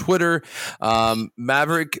us on Twitter.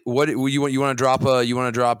 Maverick, what you want to drop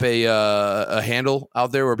a handle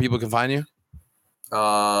out there where people can find you? No,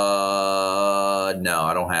 I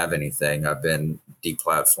don't have anything. I've been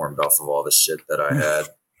deplatformed off of all the shit that I had.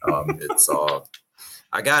 It's all.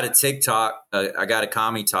 I got a TikTok. I got a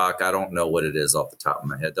Commie Talk. I don't know what it is off the top of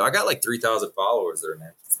my head, though. I got like 3,000 followers there,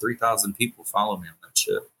 man. 3,000 people follow me on that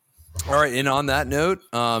shit. All right. And on that note,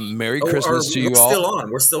 Merry Christmas to you all.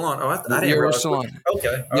 We're still on. I didn't yeah, we're still on.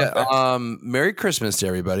 Okay. Yeah. Okay. Merry Christmas to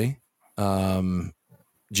everybody.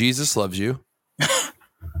 Jesus loves you.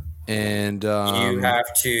 And you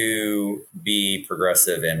have to be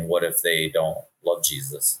progressive. And what if they don't love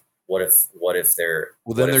Jesus? What if they're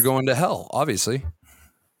they're going to hell, obviously.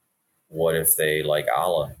 What if they like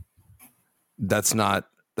Allah? That's not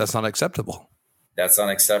acceptable. That's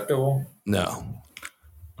unacceptable? No.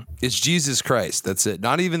 It's Jesus Christ. That's it.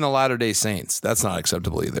 Not even the Latter-day Saints. That's not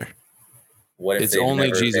acceptable either. It's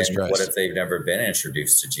only Jesus Christ. What if they've never been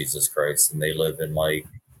introduced to Jesus Christ and they live in like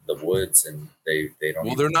the woods and they don't?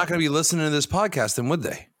 Well, they're not going to be listening to this podcast, then would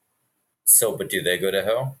they? So, but do they go to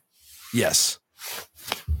hell? Yes.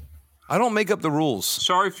 I don't make up the rules.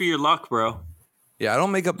 Sorry for your luck, bro. Yeah, I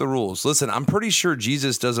don't make up the rules. Listen, I'm pretty sure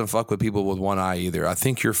Jesus doesn't fuck with people with one eye either. I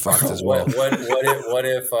think you're fucked as well. What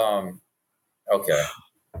if okay.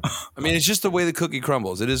 I mean, it's just the way the cookie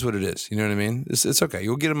crumbles. It is what it is. You know what I mean? It's okay.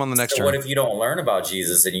 You'll get him on the next turn. What if you don't learn about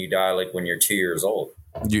Jesus and you die like when you're 2 years old?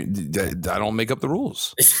 I don't make up the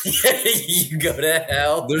rules. You go to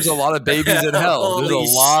hell. There's a lot of babies in hell. There's a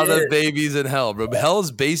lot of babies in hell, bro. Hell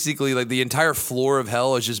is basically like the entire floor of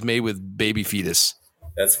hell is just made with baby fetus.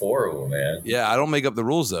 That's horrible, man. Yeah, I don't make up the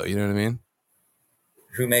rules though. You know what I mean?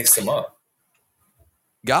 Who makes them up?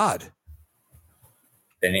 God.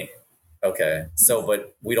 Okay. So,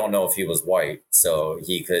 but we don't know if he was white, so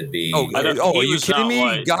he could be. Are you kidding me?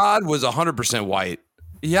 White. God was 100% white.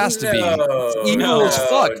 He has to be. He's evil as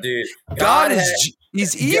fuck, dude.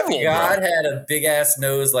 He's evil. God had a big ass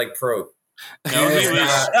nose like Pro. No,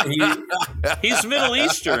 he's Middle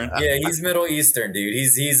Eastern. Yeah, he's Middle Eastern, dude.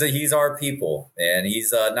 He's our people, and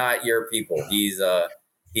he's not your people. He's so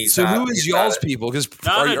who is y'all's people? Because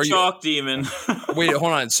not a chalk demon. Wait,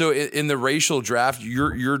 hold on. So in the racial draft,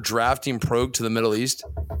 you're drafting Prog to the Middle East?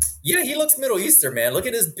 Yeah, he looks Middle Eastern, man. Look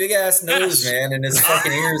at his big ass nose, man, and his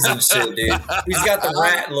fucking ears and shit, dude. He's got the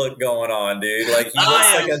rat look going on, dude. Like he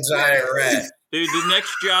looks like a giant rat. Dude, the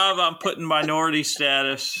next job I'm putting minority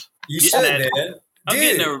status. You should, man. I'm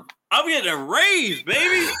getting a raise,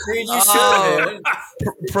 baby. Dude, you should, man.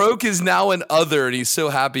 Prog is now an other, and he's so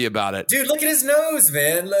happy about it. Dude, look at his nose,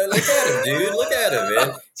 man. Look at him, dude. Look at him,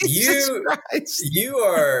 man. You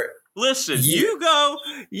are Listen,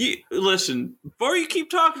 listen, before you keep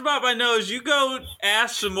talking about my nose, you go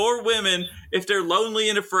ask some more women if they're lonely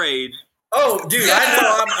and afraid. Oh, dude, I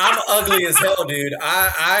know I'm ugly as hell, dude.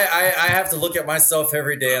 I have to look at myself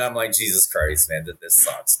every day, and I'm like, Jesus Christ, man, this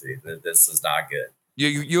sucks, dude. This is not good.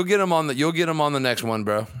 You'll get them on the next one,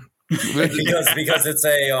 bro. because it's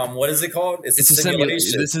a what is it called? It's a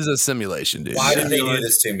simulation. This is a simulation, dude. Why did they do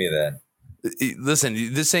this to me then?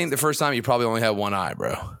 Listen, this ain't the first time you probably only have one eye,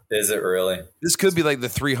 bro. Is it really? This could be like the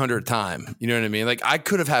 300th time. You know what I mean? Like I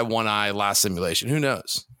could have had one eye last simulation. Who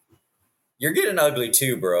knows? You're getting ugly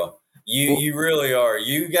too, bro. You really are.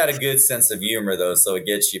 You got a good sense of humor though, so it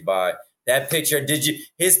gets you by. That picture,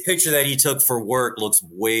 his picture that he took for work looks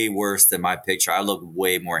way worse than my picture. I look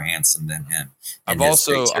way more handsome than him. I've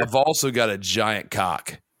also got a giant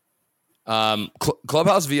cock.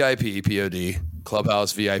 Clubhouse VIP POD,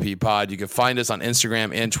 Clubhouse VIP pod. You can find us on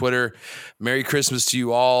Instagram and Twitter. Merry Christmas to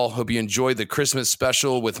you all. Hope you enjoyed the Christmas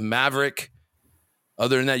special with Maverick.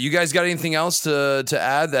 Other than that, you guys got anything else to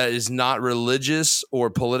add that is not religious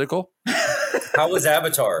or political? How was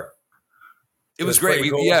Avatar? It was great.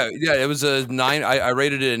 Cool. Yeah. It was a 9. I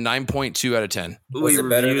rated it a 9.2 out of 10. Was it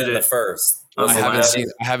better than the first? I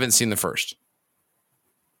haven't seen the first.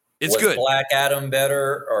 It's was good. Black Adam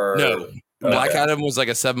better or no? Black Adam was like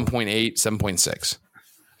a 7.8, 7.6.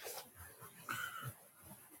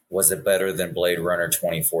 Was it better than Blade Runner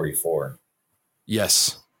 2044?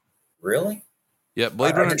 Yes. Really? Yeah,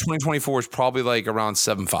 Blade Runner 2024 is probably like around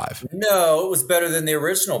 7.5. No, it was better than the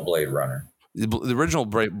original Blade Runner. The original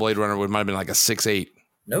Blade Runner might have been like a 6.8.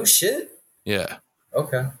 No shit? Yeah.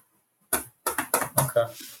 Okay.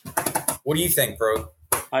 What do you think, bro?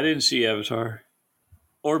 I didn't see Avatar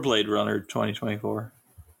or Blade Runner 2024.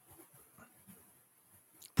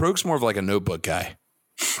 Proke's more of like a Notebook guy.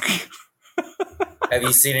 Have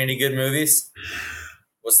you seen any good movies?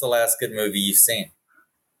 What's the last good movie you've seen?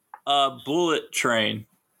 Bullet Train.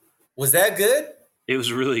 Was that good? It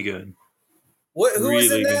was really good. Who really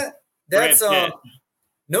was in that? Good. That's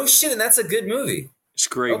no shit, and that's a good movie. It's a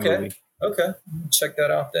great movie. Okay. Check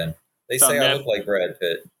that out then. They say I look like Brad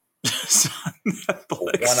Pitt.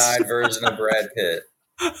 One-eyed version of Brad Pitt.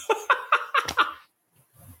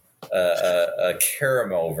 A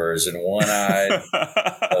caramel version, one-eyed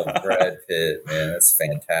of Brad Pitt. Man, that's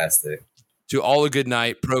fantastic. To all a good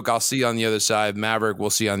night. Proke, I'll see you on the other side. Maverick, we'll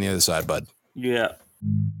see you on the other side, bud. Yeah.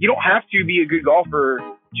 You don't have to be a good golfer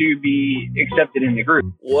to be accepted in the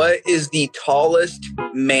group. What is the tallest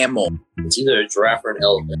mammal? It's either a giraffe or an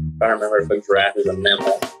elephant. I don't remember if a giraffe is a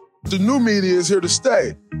mammal. The new media is here to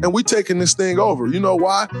stay, and we're taking this thing over. You know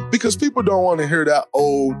why? Because people don't want to hear that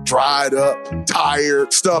old, dried up,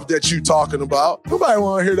 tired stuff that you talking about. Nobody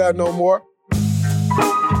want to hear that no more.